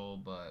commercial,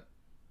 but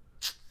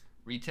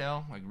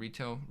retail, like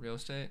retail real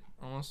estate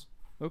almost.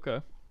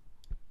 Okay.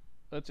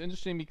 That's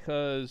interesting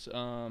because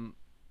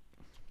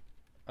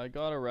I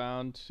got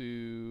around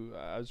to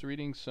I was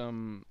reading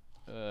some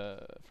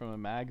from a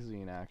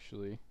magazine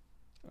actually.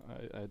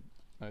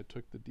 I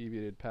took the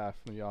deviated path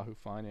from Yahoo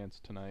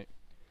Finance tonight,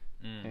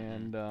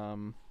 and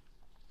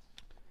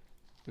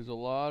There's a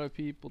lot of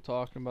people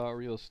talking about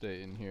real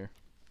estate in here.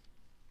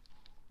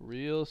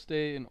 Real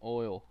estate and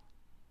oil.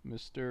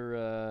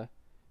 Mr.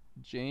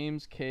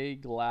 James K.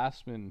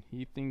 Glassman,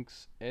 he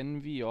thinks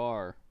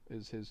NVR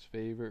is his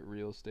favorite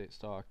real estate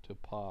stock to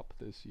pop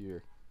this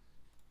year.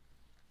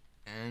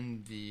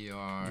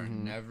 NVR,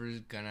 never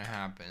gonna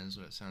happen is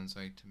what it sounds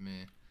like to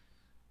me.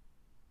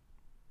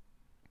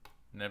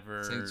 Never.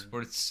 It's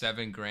worth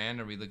 $7,000.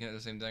 Are we looking at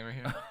the same thing right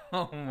here?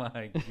 Oh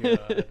my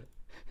god.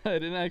 I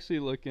didn't actually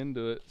look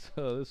into it,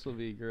 so this will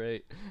be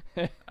great.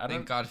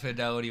 Thank God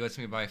Fidelity lets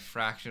me buy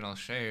fractional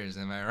shares.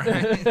 Am I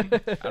right?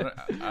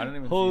 I don't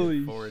even Holy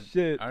see a forward.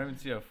 shit. I don't even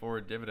see a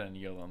forward dividend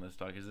yield on this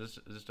stock. Is this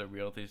just a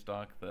realty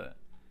stock that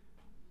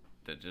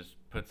just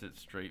puts it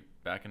straight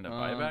back into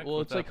buyback? Well,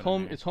 What's it's like happening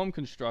home. here? It's home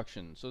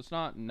construction, so it's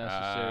not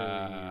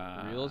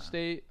necessarily real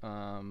estate.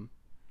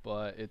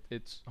 But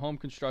it's home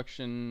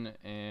construction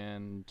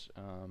and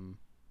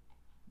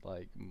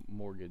like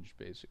mortgage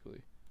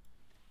basically.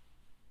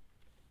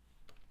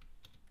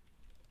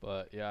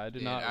 But yeah, I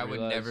did not. I would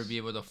realize... never be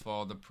able to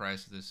follow the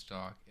price of this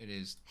stock. It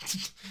is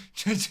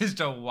just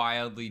a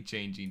wildly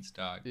changing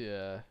stock.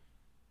 Yeah,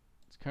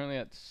 it's currently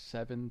at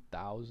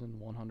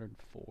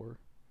 7,104.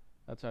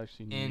 That's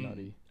actually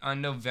nutty.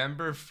 On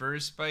November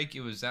 1st spike,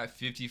 it was at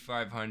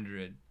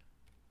 5,500.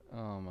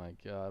 Oh my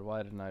god,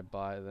 why didn't I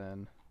buy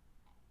then?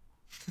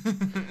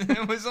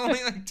 It was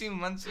only like 2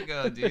 months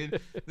ago,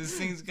 dude. This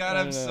thing's got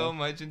up so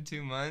much in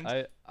 2 months.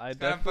 I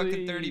got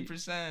definitely fucking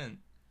 30%.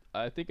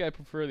 I think I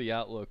prefer the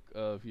outlook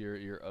of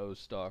your O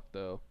stock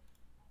though.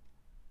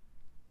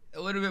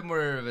 A little bit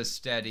more of a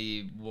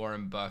steady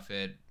Warren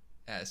Buffett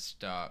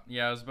stock.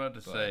 Yeah, I was about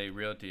to say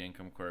Realty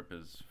Income Corp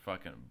is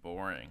fucking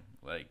boring.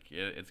 Like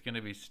it's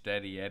gonna be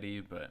steady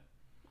Eddie, but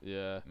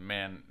yeah,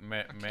 man,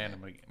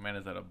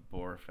 is that a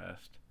bore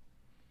fest.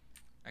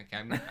 Okay,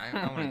 I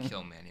want to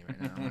kill Manny right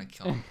now. I want to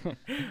kill him.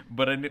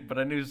 but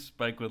I knew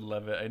Spike would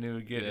love it. I knew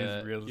he'd get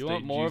his real estate. You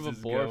want more of a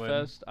bore going.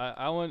 fest?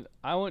 I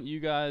want you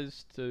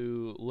guys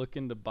to look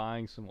into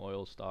buying some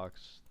oil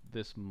stocks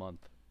this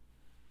month.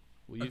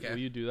 Will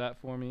you do that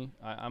for me?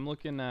 I'm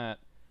looking at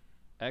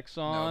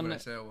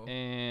Exxon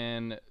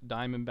and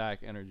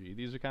Diamondback Energy.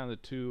 These are kind of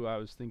the two I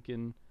was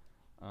thinking.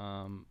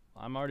 I'm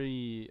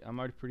already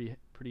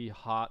pretty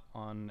hot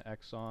on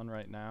Exxon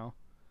right now.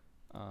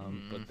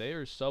 But they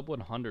are sub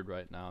 100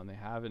 right now, and they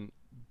haven't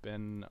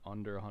been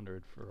under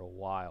 100 for a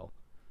while.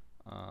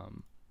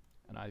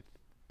 And I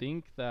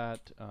think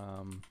that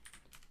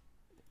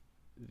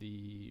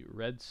the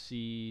Red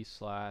Sea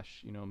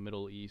 /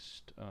 Middle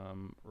East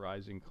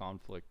rising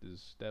conflict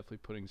is definitely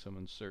putting some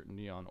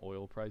uncertainty on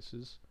oil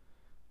prices.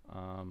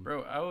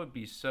 Bro, I would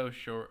be so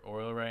short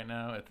oil right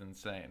now. It's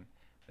insane.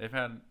 They've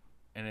had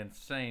an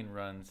insane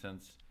run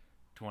since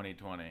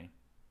 2020.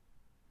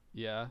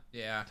 Yeah.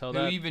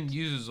 Who even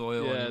uses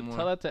oil anymore?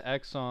 Tell that to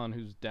Exxon,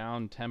 who's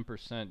down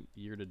 10%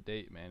 year to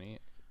date, Manny.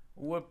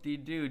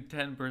 Whoop-de-doo,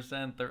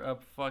 10%. They're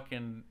up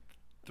fucking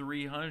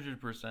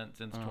 300%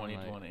 since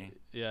 2020.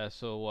 Yeah,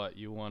 so what?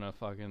 You want a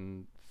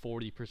fucking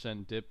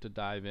 40% dip to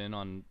dive in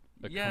on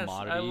a commodity? Yes,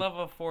 I love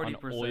a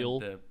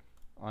 40% dip.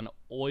 On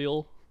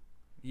oil?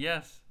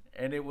 Yes,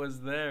 and it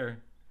was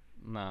there.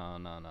 No.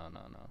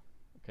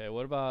 Okay,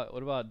 what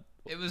about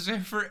it was there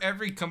for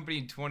every company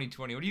in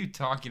 2020. What are you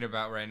talking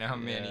about right now,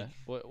 Manny?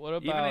 What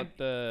about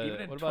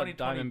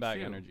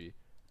Diamondback Energy?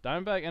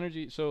 Diamondback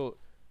Energy. So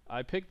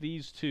I picked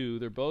these two.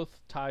 They're both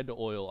tied to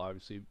oil,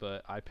 obviously,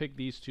 but I picked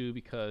these two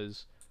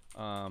because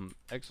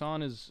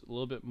Exxon is a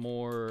little bit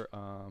more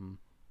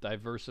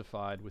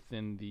diversified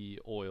within the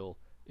oil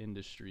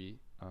industry.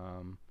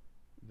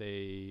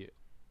 They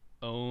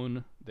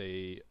own,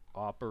 they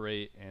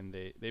operate, and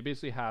they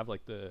basically have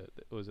like the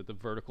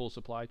vertical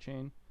supply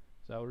chain?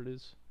 Is that what it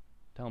is?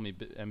 Tell me,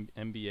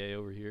 MBA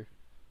over here.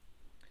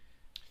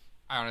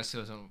 I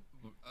honestly wasn't.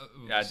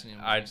 I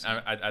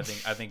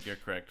think you're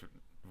correct.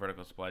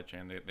 Vertical supply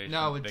chain.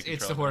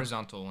 It's the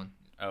horizontal one.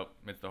 Oh,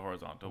 it's the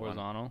horizontal one.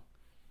 Horizontal.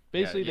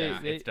 Basically,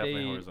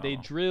 they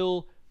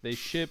drill, they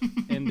ship,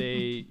 and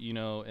they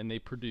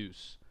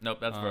produce. Nope,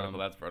 that's vertical.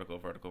 That's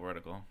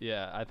vertical.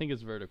 Yeah, I think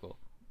it's vertical.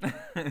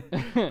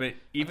 But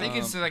even I think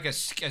it's like a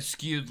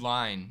skewed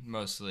line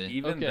mostly.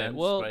 Even then,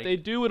 Spike, they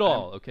do it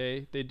all.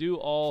 Okay, they do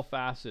all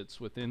facets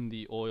within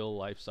the oil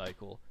life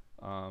cycle.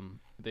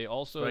 They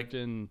also have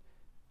been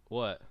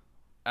what?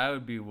 I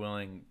would be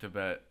willing to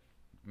bet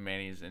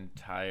Manny's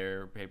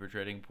entire paper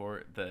trading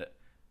port that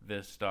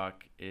this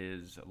stock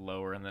is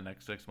lower in the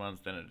next 6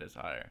 months than it is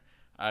higher.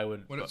 I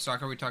would. What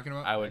stock are we talking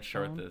about? I would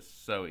short this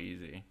so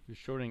easy. You're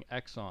shorting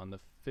Exxon, the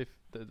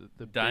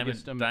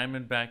biggest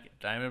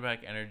Diamondback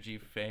Energy,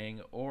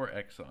 Fang, or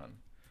Exxon.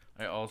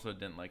 I also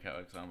didn't like how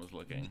Exxon was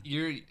looking.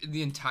 You're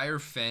the entire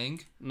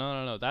Fang?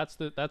 No. That's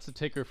the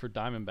ticker for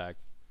Diamondback.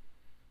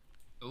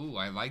 Ooh,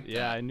 I like that.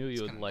 Yeah, I knew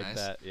you would like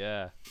that.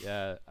 Yeah.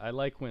 I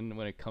like when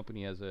a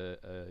company has a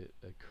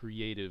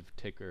creative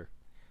ticker.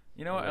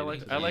 You know what?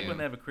 I like when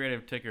they have a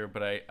creative ticker,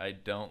 but I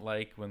don't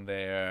like when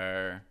they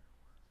are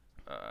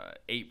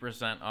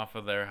 8% off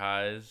of their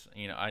highs.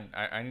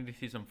 I need to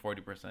see some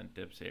 40%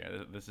 dips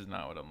here. This is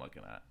not what I'm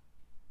looking at.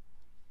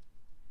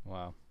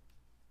 Wow.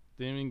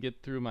 Didn't even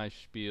get through my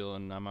spiel,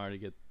 and I'm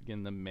already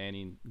getting the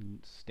Manny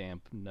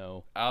stamp.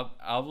 No.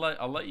 I'll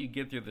let you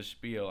get through the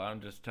spiel. I'm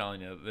just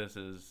telling you, this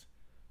is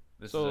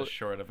So as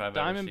short if I've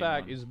ever seen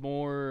Diamondback one. is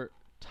more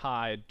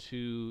tied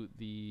to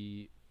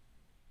the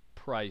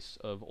price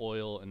of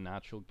oil and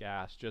natural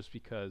gas, just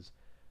because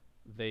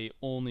they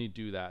only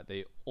do that.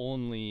 They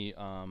only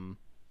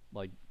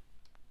like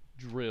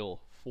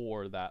drill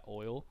for that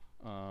oil.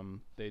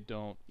 They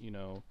don't,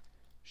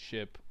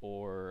 ship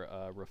or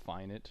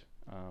refine it.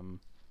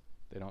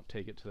 They don't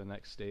take it to the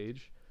next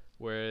stage.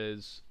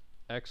 Whereas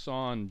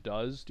Exxon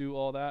does do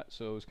all that,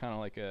 so it's kind of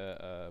like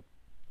a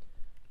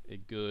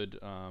good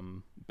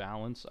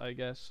balance, I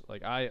guess.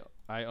 Like I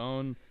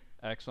own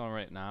Exxon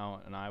right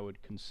now, and I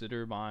would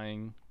consider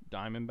buying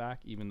Diamondback,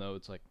 even though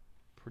it's like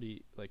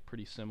pretty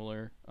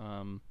similar.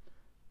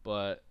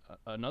 But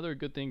another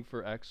good thing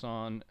for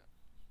Exxon,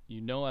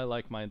 I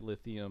like my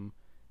lithium.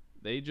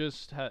 They've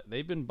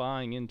been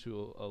buying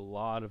into a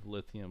lot of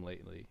lithium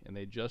lately, and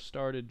they just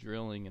started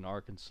drilling in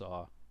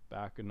Arkansas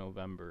back in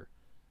November,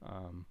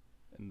 and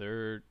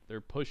they're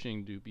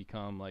pushing to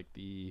become like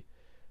the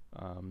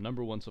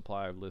number one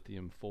supplier of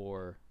lithium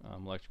for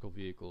electrical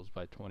vehicles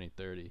by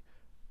 2030.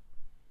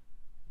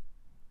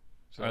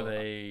 So Are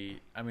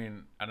they? I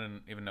mean, I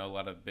don't even know a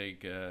lot of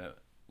big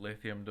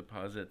lithium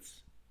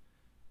deposits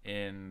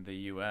in the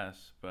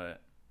U.S.,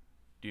 but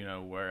do you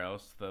know where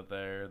else that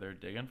they're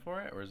digging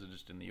for it, or is it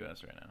just in the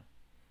U.S. right now?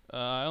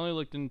 I only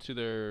looked into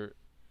their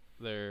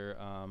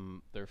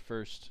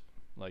first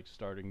like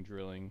starting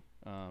drilling.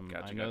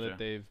 Gotcha, I know that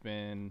gotcha. they've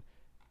been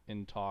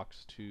in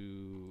talks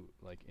to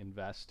like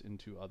invest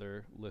into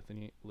other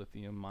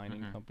lithium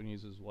mining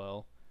companies as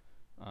well.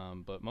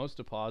 But most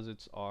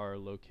deposits are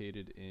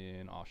located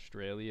in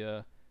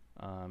Australia,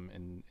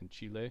 and in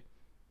Chile.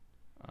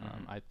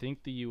 Mm-hmm. I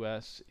think the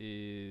U.S.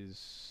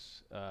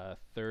 is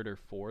third or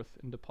fourth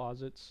in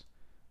deposits,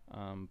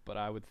 but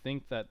I would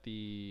think that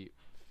the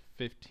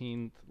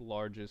 15th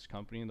largest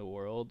company in the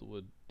world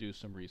would do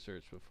some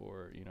research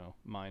before,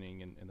 mining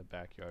in the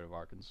backyard of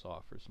Arkansas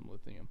for some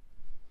lithium.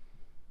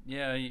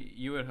 Yeah,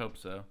 you would hope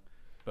so,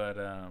 but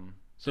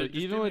So just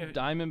even do me with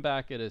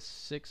Diamondback at a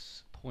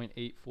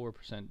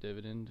 6.84%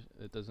 dividend,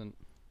 it doesn't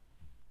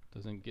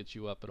get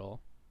you up at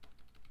all.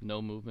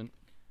 No movement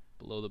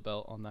below the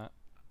belt on that.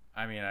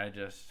 I mean, I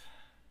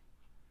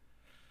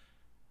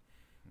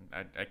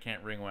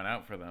can't ring one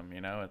out for them.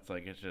 It's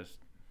like it's just,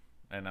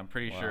 and I'm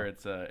pretty sure Wow.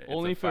 it's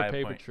Only a for a 5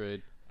 paper point.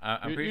 trade.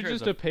 I'm pretty You're sure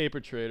just a paper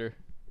trader.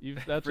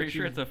 That's pretty what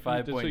sure you. it's a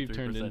That's what you've 5.3%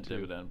 turned into.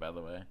 dividend. By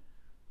the way,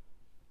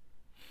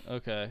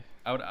 Okay.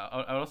 I would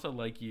also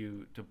like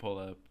you to pull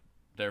up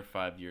their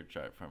 5 year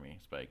chart for me,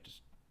 Spike.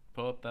 Just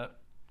pull up that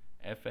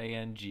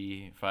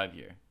FANG 5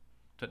 year.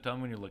 Tell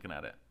me when you're looking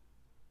at it.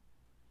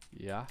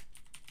 Yeah.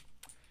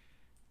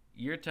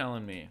 You're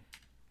telling me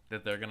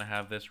that they're gonna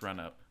have this run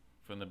up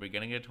from the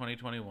beginning of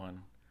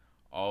 2021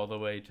 all the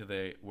way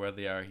to where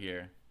they are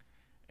here,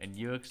 and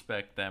you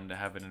expect them to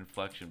have an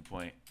inflection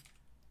point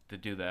to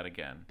do that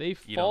again? They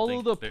You don't follow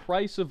think the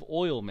price of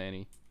oil,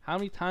 Manny. How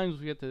many times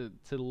we have to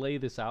lay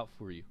this out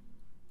for you?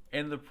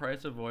 and the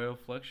price of oil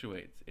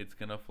fluctuates. It's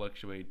gonna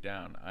fluctuate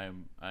down. I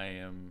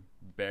am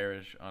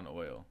bearish on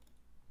oil.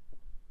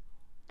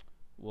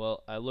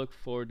 Well, I look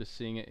forward to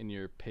seeing it in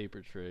your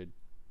paper trade.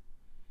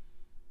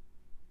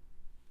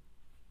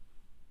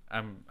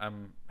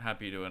 I'm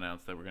happy to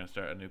announce that we're gonna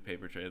start a new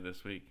paper trade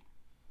this week.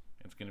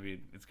 It's gonna be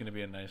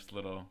a nice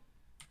little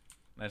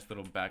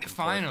back and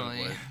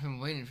Finally, forth. I've been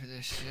waiting for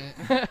this shit.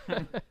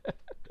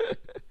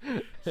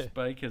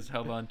 Spike has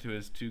held on to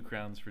his 2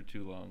 crowns for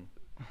too long.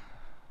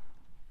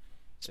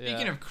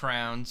 Speaking Yeah. of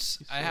crowns,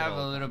 You I say it have all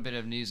a the little time. bit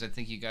of news I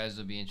think you guys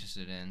will be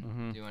interested in.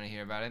 Mhm. Do you want to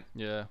hear about it?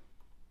 Yeah.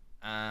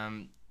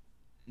 Um,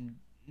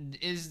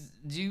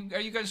 are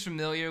you guys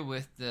familiar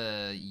with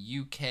the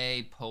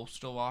UK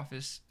postal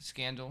office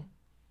scandal?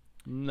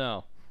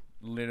 No.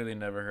 Literally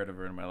never heard of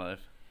her in my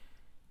life.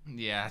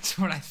 Yeah, that's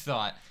what I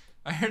thought.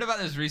 I heard about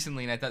this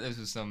recently, and I thought this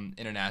was some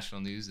international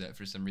news that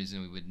for some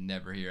reason we would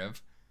never hear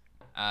of.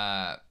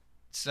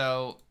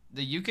 So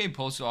the UK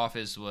postal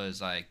office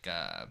was like,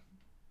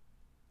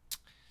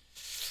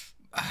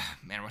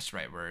 man, what's the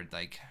right word?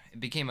 Like, it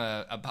became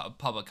a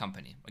public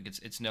company. Like,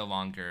 it's no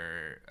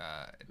longer,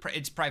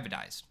 it's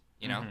privatized.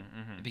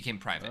 It became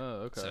private.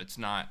 Oh, okay. So it's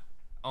not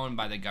owned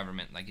by the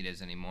government like it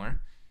is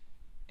anymore.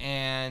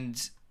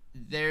 And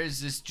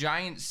there's this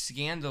giant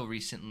scandal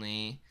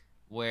recently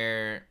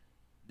where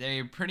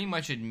they're pretty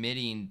much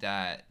admitting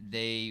that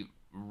they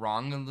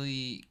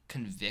wrongly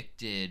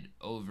convicted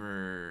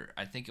over,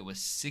 I think it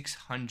was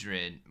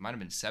 600, it might have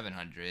been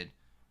 700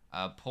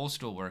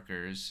 postal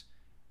workers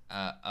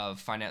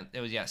of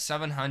it was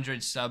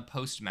 700 sub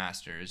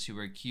postmasters who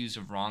were accused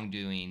of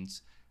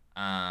wrongdoings.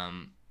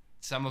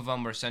 Some of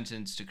them were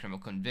sentenced to criminal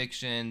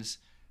convictions,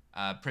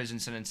 prison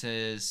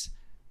sentences.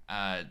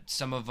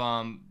 Some of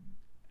them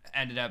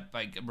ended up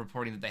like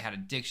reporting that they had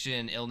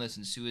addiction, illness,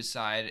 and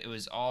suicide. It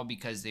was all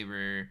because they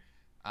were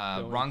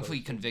Going wrongfully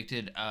postal.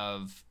 convicted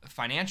of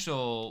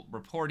financial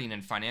reporting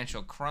and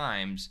financial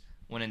crimes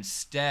when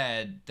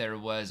instead there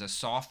was a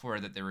software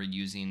that they were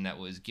using that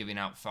was giving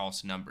out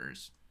false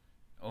numbers.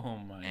 Oh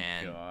my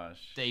And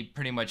gosh. they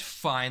pretty much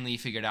finally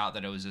figured out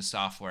that it was a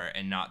software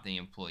and not the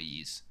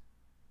employees.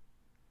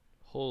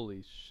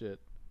 Holy shit!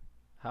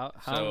 How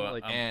So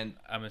like I'm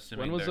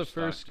assuming when was their the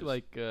first stock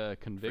like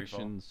just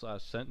conviction /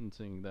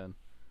 sentencing then?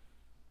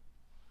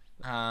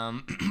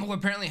 What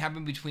apparently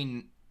happened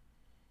between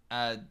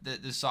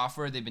the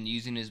software they've been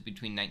using is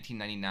between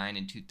 1999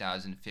 and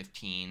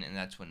 2015, and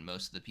that's when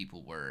most of the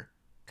people were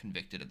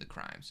convicted of the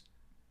crimes.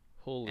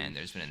 Holy and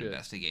there's been an shit.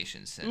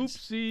 investigation since.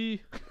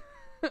 Oopsie.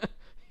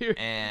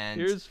 And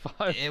here's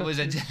 5. it was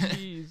a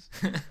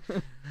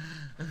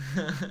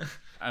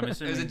I'm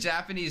assuming it was a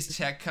Japanese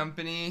tech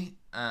company,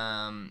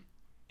 and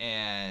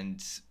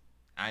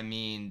I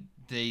mean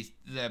the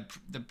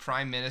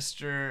prime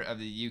minister of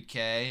the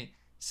UK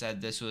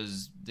said this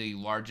was the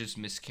largest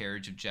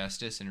miscarriage of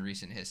justice in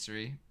recent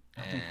history.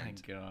 Oh And my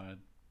god.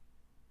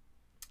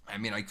 I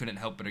mean, I couldn't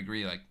help but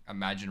agree. Like,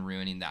 imagine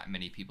ruining that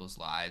many people's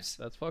lives.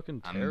 That's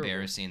fucking terrible.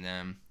 Embarrassing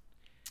them.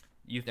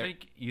 You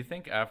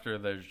think after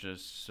there's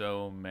just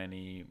so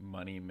many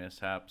money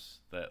mishaps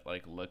that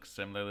like look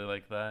similarly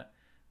like that,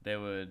 they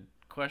would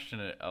question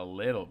it a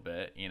little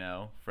bit, you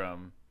know,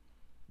 from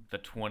the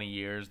 20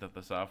 years that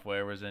the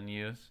software was in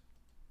use?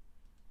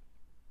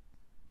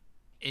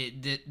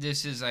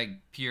 This is like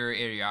pure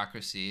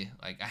idiocracy.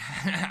 Like,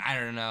 I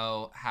don't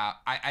know how.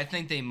 I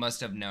think they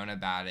must have known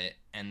about it,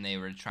 and they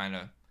were trying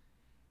to,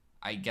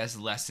 I guess,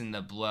 lessen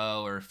the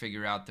blow or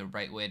figure out the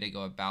right way to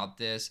go about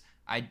this.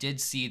 I did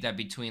see that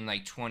between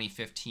like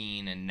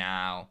 2015 and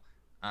now,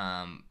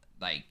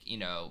 like, you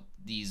know,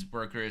 these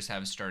workers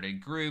have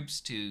started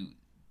groups to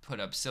put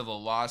up civil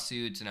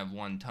lawsuits and have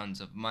won tons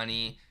of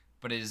money,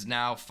 but it is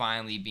now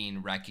finally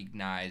being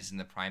recognized, and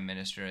the prime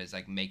minister is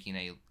like making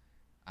a,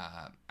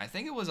 I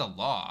think it was a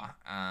law.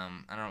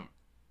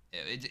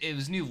 It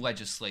was new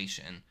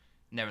legislation,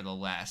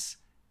 nevertheless,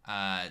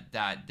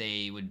 that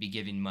they would be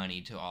giving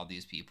money to all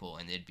these people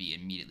and they'd be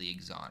immediately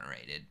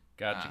exonerated.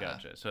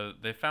 Gotcha. So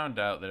they found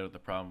out that the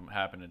problem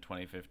happened in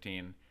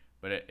 2015,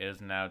 but it is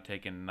now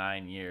taken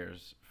 9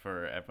 years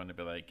for everyone to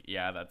be like,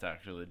 yeah, that's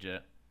actually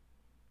legit.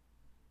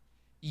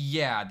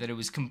 Yeah, that it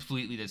was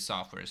completely the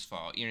software's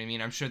fault. You know what I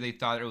mean? I'm sure they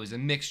thought it was a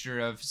mixture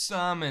of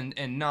some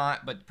and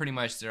not, but pretty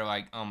much they're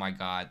like, oh my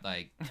god,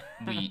 like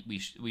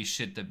we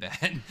shit the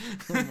bed.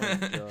 Oh my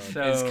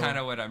god. It's kind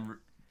of what I'm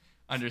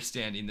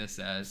understanding this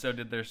as. So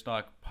did their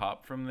stock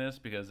pop from this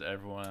because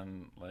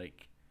everyone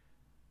like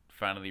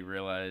finally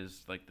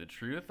realized like the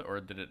truth,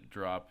 or did it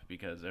drop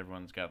because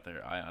everyone's got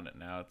their eye on it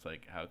now? It's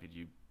like, how could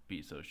you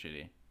be so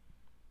shitty?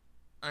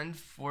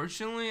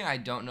 Unfortunately, I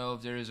don't know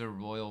if there is a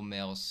Royal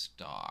Mail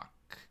stock.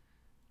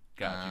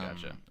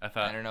 Gotcha.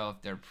 I don't know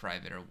if they're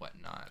private or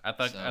whatnot. I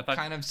thought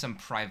kind of some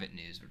private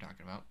news we're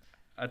talking about.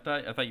 I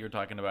thought you were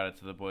talking about it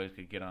so the boys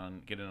could get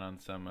in on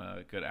some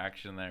good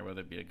action there, whether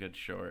it be a good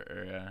short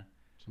or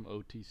some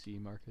OTC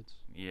markets.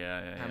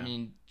 Yeah. I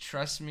mean,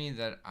 trust me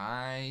that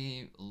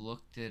I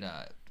looked it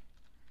up.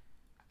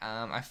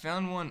 I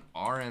found one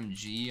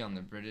RMG on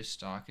the British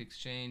Stock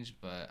Exchange,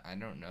 but I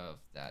don't know if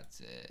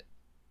that's it.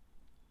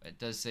 It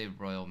does say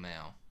Royal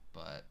Mail,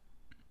 but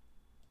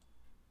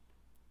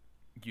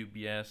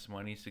UBS,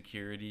 Money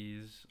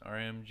Securities,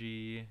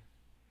 RMG.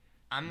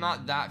 I'm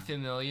not that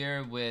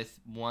familiar with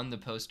the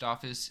post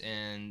office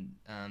in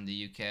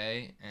the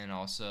UK and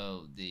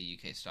also the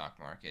UK stock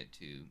market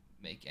to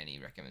make any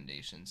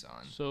recommendations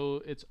on.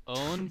 So it's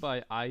owned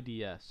by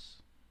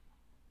IDS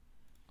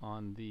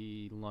on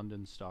the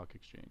London Stock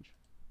Exchange.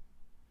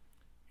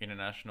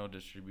 International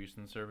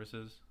Distribution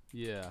Services.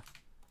 Yeah.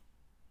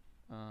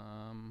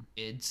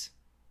 IDS.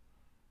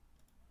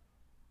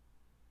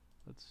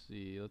 Let's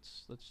see.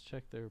 Let's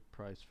check their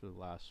price for the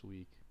last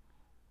week.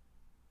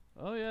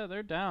 Oh yeah,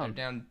 they're down.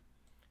 They're down.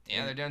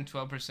 Yeah, they're down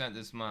 12%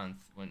 this month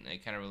when they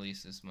kind of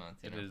released this month.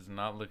 It is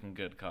not looking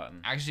good,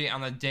 Cotton. Actually,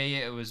 on the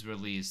day it was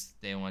released,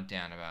 they went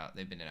down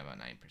they've been down about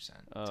 9%.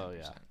 Oh 10%,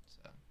 yeah.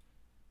 So.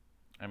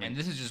 I mean, And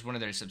this is just one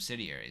of their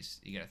subsidiaries.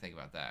 You got to think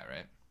about that,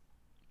 right?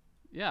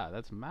 Yeah,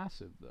 that's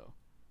massive though.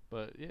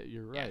 But yeah,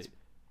 you're right. Yes.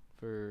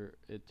 For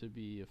it to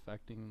be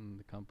affecting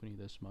the company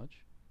this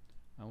much,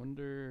 I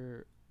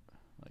wonder,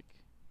 like,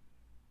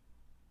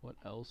 what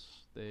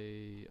else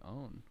they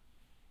own.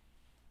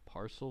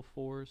 Parcel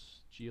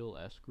Force,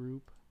 GLS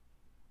Group.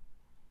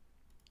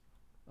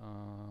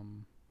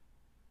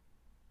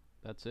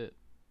 That's it.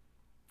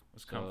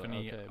 this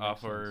company okay, makes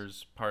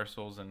offers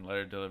parcels and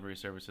letter delivery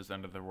services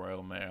under the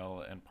Royal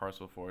Mail and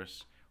Parcel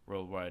Force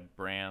worldwide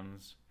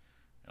brands.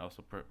 It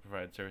also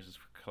provides services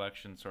for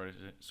collection,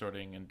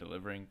 sorting, and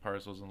delivering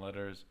parcels and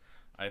letters.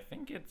 I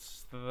think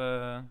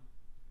that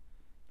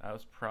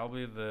was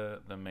probably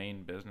the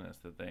main business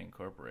that they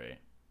incorporate.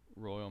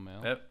 Royal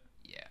Mail.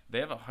 Yeah. They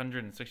have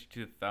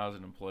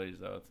 162,000 employees,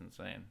 though. It's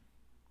insane.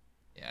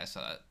 Yeah, I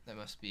saw that. That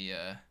must be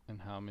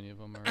And how many of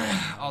them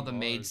are all the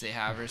maids bars? they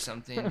have or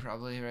something,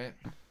 probably, right?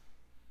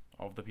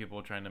 All of the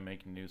people trying to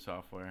make new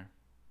software.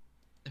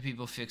 The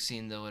people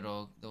fixing the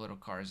little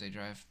cars they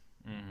drive.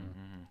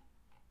 Mm-hmm.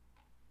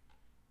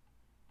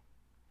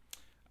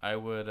 I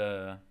would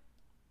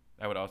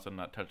also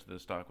not touch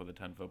this stock with a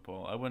 10-foot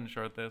pole. I wouldn't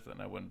short this,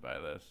 and I wouldn't buy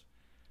this.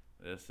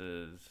 This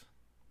is.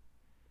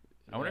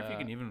 I wonder if you Yeah.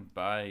 can even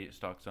buy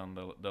stocks on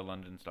the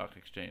London Stock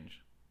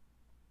Exchange.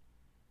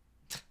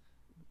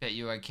 Bet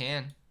you I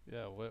can.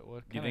 Yeah, what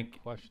Do you kind think-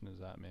 of question is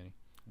that, Manny?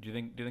 Do you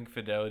think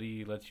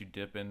Fidelity lets you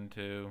dip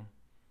into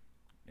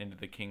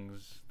the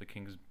king's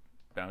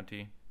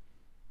bounty?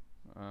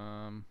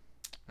 I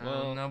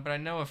Well- don't know, but I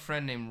know a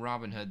friend named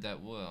Robin Hood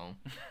that will.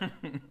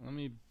 Let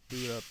me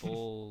boot up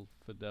old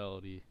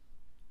Fidelity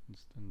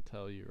and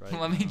tell you right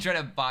Let me now. try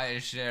to buy a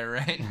share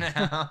right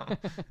now.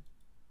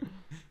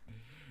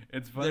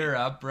 It's funny. They're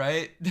up,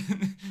 right?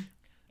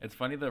 It's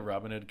funny that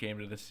Robinhood came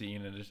to the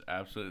scene and just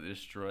absolutely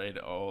destroyed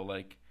all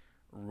like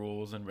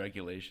rules and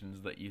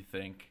regulations that you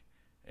think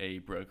a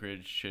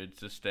brokerage should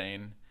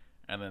sustain,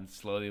 and then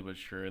slowly but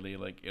surely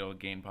like it'll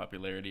gain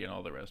popularity and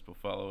all the rest will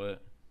follow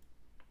it.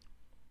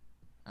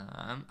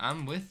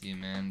 I'm with you,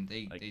 man.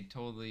 They Like-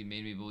 totally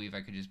made me believe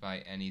I could just buy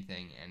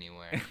anything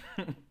anywhere.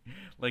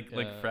 like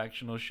Yeah.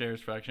 fractional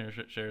shares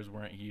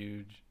weren't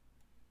huge.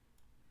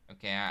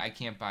 Okay, I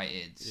can't buy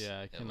IDs. Yeah,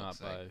 I it cannot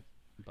looks like.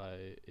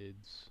 buy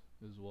IDs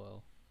as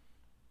well.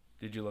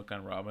 Did you look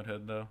on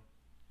Robinhood though?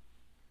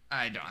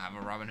 I don't have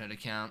a Robinhood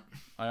account.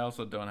 I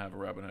also don't have a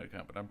Robinhood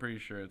account, but I'm pretty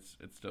sure it's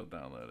still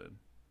downloaded.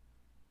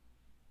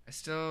 I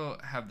still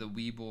have the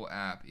Webull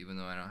app, even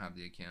though I don't have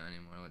the account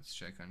anymore. Let's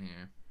check on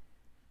here.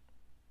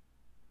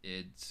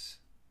 IDs.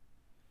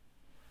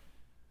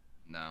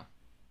 No.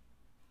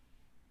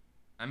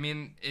 I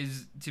mean,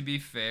 to be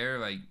fair,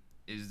 like,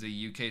 is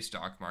the UK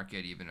stock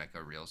market even like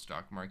a real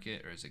stock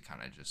market, or is it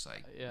kind of just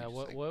like Yeah, we just,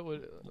 what like, what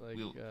would like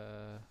we'll-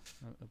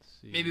 let's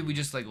see. maybe we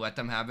just like let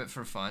them have it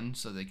for fun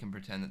so they can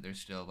pretend that they're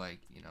still like,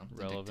 you know, the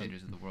Relevant.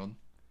 dictators of the world.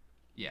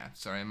 Yeah,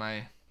 sorry, am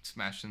I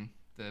smashing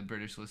the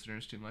British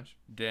listeners too much?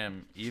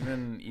 Damn,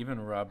 even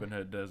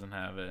Robinhood doesn't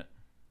have it.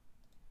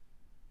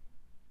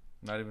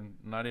 Not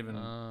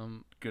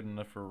even good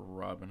enough for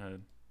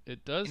Robinhood.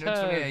 it does You know, it's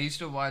have funny. I used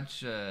to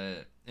watch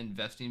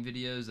investing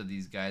videos of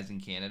these guys in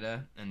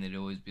Canada, and they'd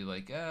always be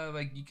like, "Oh,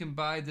 like you can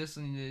buy this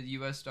in the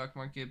U.S. stock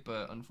market,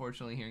 but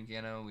unfortunately here in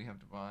Canada we have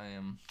to buy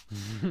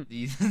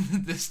these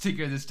this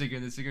sticker, this sticker,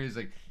 this sticker." He's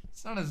like,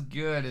 "It's not as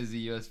good as the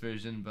U.S.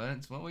 version, but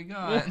it's what we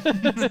got."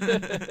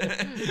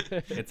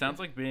 It sounds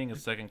like being a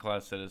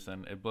second-class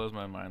citizen. It blows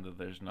my mind that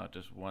there's not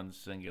just one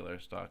singular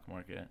stock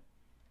market.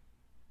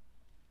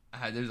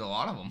 There's a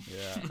lot of them.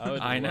 Yeah, I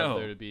would I love know.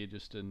 there to be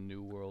just a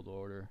new world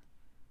order.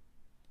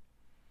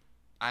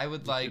 I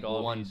would We like could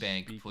all one be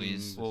bank, speaking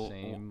please. the Well,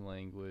 same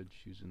language,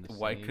 using the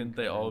Why same couldn't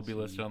they all be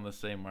currency. listed on the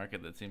same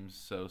market? That seems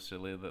so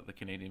silly that the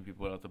Canadian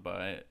people would have to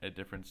buy a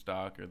different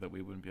stock, or that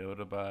we wouldn't be able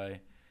to buy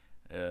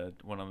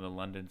one on the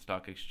London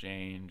Stock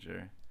Exchange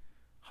or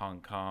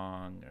Hong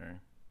Kong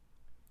or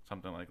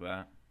something like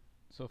that.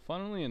 So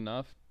funnily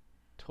enough,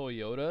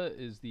 Toyota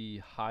is the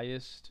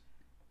highest,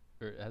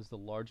 or has the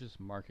largest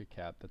market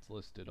cap that's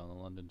listed on the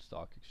London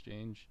Stock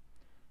Exchange,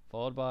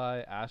 followed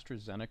by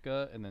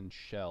AstraZeneca and then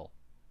Shell.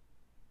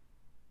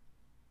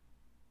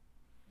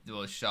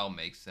 Well, Shell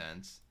makes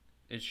sense.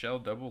 Is Shell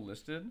double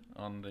listed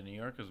on the New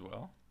York as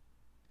well?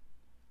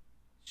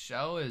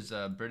 Shell is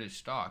a British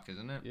stock,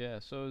 isn't it? Yeah,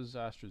 so is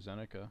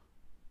AstraZeneca.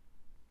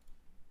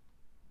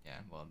 Yeah,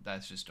 well,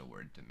 that's just a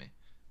word to me.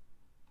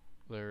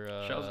 They're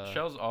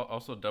Shell's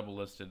also double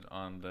listed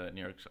on the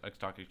New York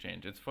Stock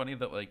Exchange. It's funny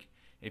that like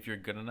if you're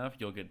good enough,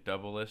 you'll get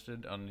double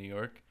listed on New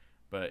York,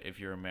 but if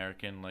you're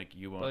American, like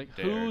you won't like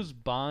dare. who's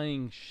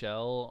buying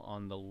Shell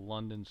on the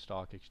London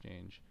Stock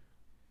Exchange?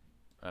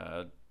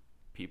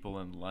 People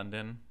in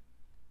London?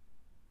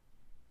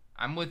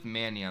 I'm with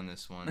Manny on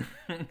this one.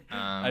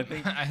 I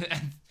think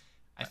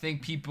I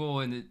think people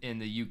in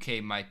the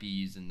UK might be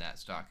using that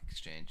stock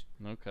exchange.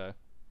 Okay,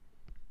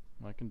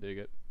 I can dig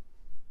it.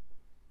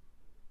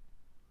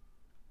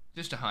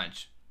 Just a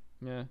hunch.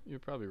 Yeah, you're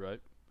probably right.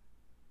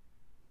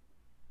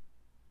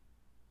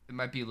 It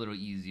might be a little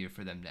easier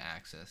for them to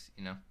access,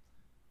 you know?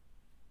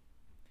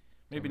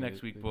 maybe Tell me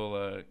next week the-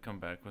 we'll come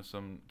back with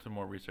some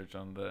more research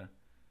on the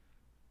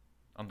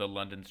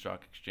London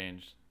Stock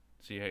Exchange.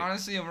 See how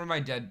Honestly, over my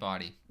dead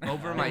body.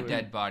 Over I my would-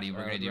 dead body, we're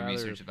going I'd to do rather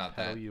research about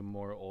peddle that. you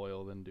more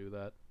oil than do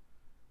that.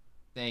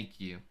 Thank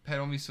you.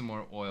 Peddle me some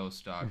more oil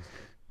stocks.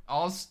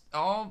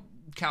 all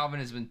Calvin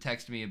has been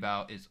texting me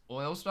about is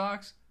oil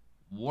stocks,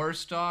 war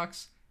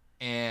stocks,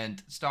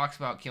 and stocks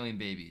about killing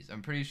babies.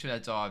 I'm pretty sure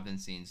that's all I've been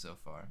seeing so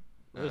far.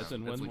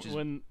 Listen, which is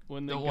when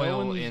the the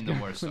oil going's and the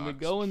war when the stocks.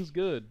 going's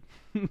good.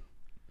 And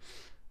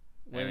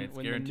when it's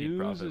when the guaranteed news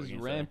profit, is we can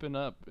say. ramping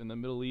up in the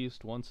Middle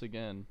East once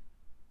again.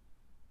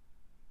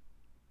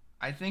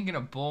 I think in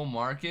a bull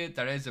market,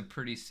 that is a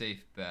pretty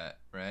safe bet,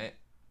 right?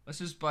 Let's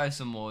just buy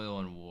some oil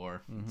and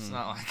war. It's Mhm.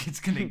 not like it's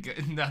gonna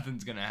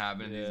nothing's gonna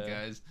happen to these Yeah.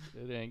 guys.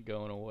 It ain't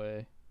going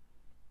away.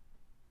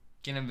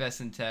 Can invest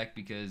in tech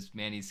because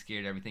Manny's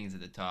scared everything's at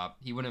the top.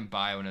 He wouldn't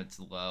buy when it's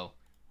low,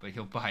 but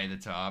he'll buy at the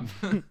top.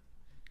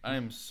 I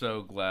am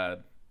so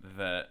glad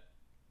that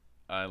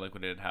I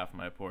liquidated half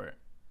my port.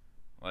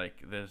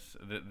 Like this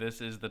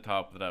is the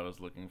top that I was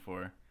looking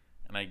for,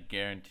 and I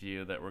guarantee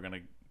you that we're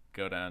gonna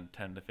go down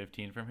 10 to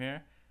 15 from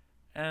here,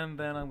 and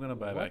then I'm gonna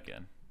buy back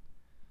in.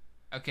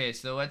 Okay,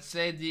 so let's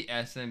say the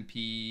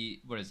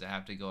S&P, what does it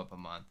have to go up a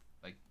month?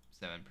 Like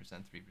 7%,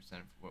 3%?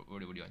 What do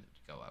you want it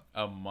to go up?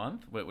 A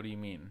month? What do you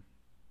mean?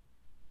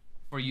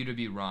 For you to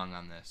be wrong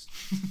on this.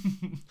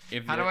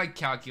 If How the- do I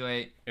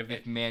calculate if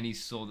if the-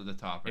 Manny's sold at the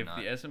top or If not?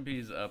 the S&P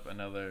is up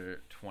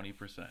another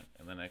 20%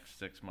 in the next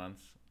 6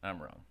 months,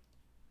 I'm wrong.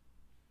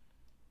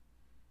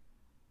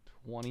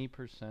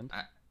 20%.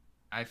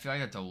 I feel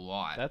like that's a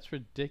lot. That's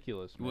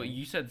ridiculous, man. Well,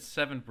 you said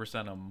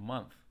 7% a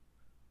month,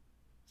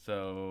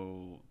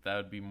 so that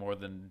would be more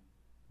than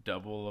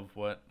double of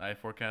what I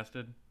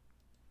forecasted.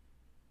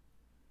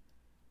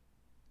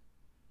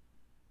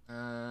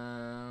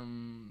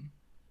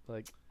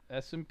 Like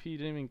S&P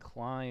didn't even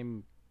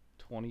climb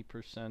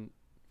 20%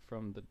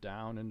 from the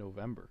down in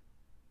November.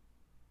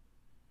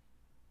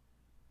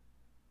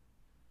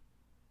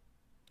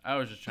 I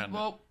was just trying to.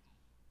 Well,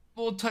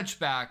 we'll touch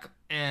back,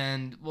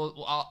 and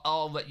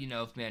I'll let you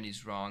know if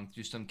Manny's wrong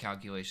through some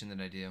calculation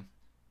that I do.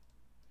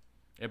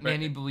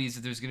 Manny believes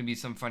that there's going to be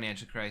some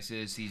financial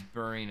crisis. He's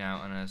burning out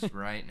on us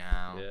right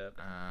now. Yeah.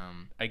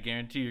 I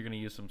guarantee you're going to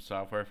use some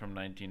software from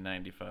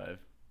 1995.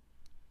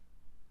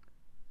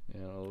 You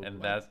know, And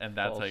like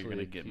that's how you're falsely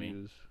gonna get me.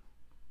 accused.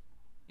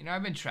 You know,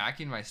 I've been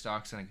tracking my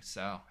stocks on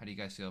Excel. How do you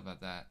guys feel about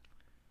that?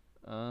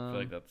 I feel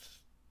like that's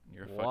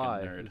you're a why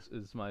fucking nerd.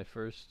 is my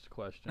first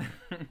question.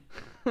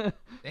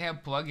 They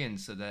have plugins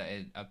so that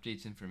it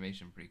updates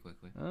information pretty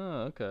quickly.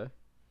 Oh, okay.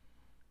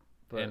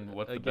 But and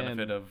what's the again,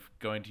 benefit of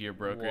going to your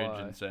brokerage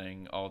why? and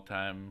saying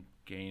all-time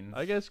gains?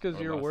 I guess because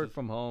or you're work losses?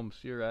 from home,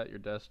 so you're at your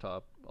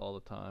desktop all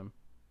the time.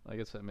 I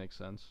guess that makes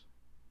sense.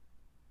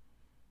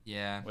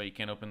 Yeah. Wait, you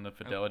can't open the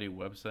Fidelity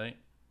website?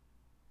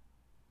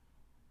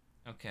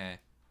 Okay.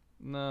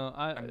 No,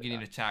 I'm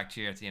getting attacked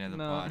here at the end of the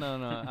no, pod.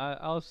 no.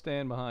 I'll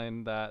stand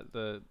behind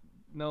that.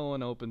 No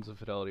one opens a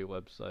Fidelity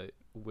website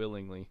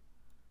willingly.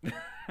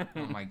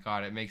 Oh my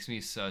god, it makes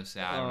me so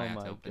sad when I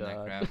have to open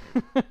that crap.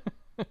 crap.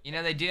 You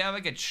know, they do have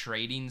like a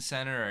trading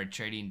center or a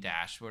trading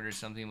dashboard or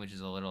something, which is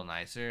a little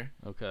nicer,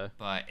 Okay.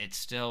 but it's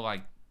still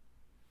like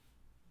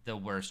the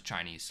worst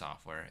Chinese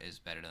software is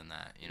better than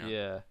that, you know?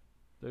 Yeah.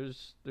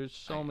 There's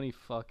so many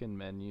fucking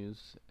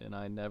menus, and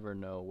I never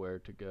know where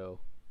to go.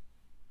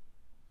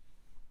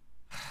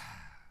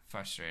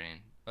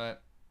 Frustrating,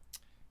 but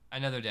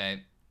another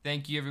day.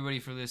 Thank you everybody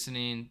for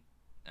listening.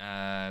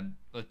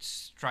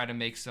 Let's try to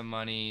make some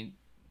money.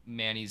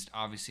 Manny's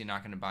obviously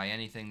not going to buy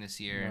anything this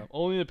year. No,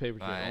 only the paper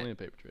trade. but- Only the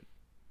paper trade.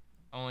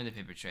 Only the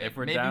paper trade. If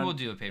we're Maybe down, we'll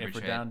do a paper if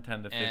trade. we're down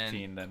 10 to And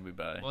 15, then we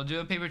buy. We'll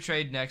do a paper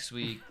trade next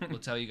week. We'll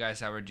tell you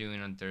guys how we're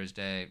doing on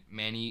Thursday.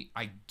 Manny,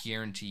 I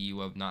guarantee you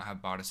will not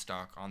have bought a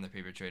stock on the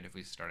paper trade if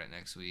we start it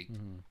next week.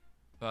 Mhm.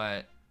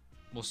 But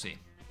we'll see.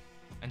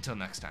 Until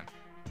next time.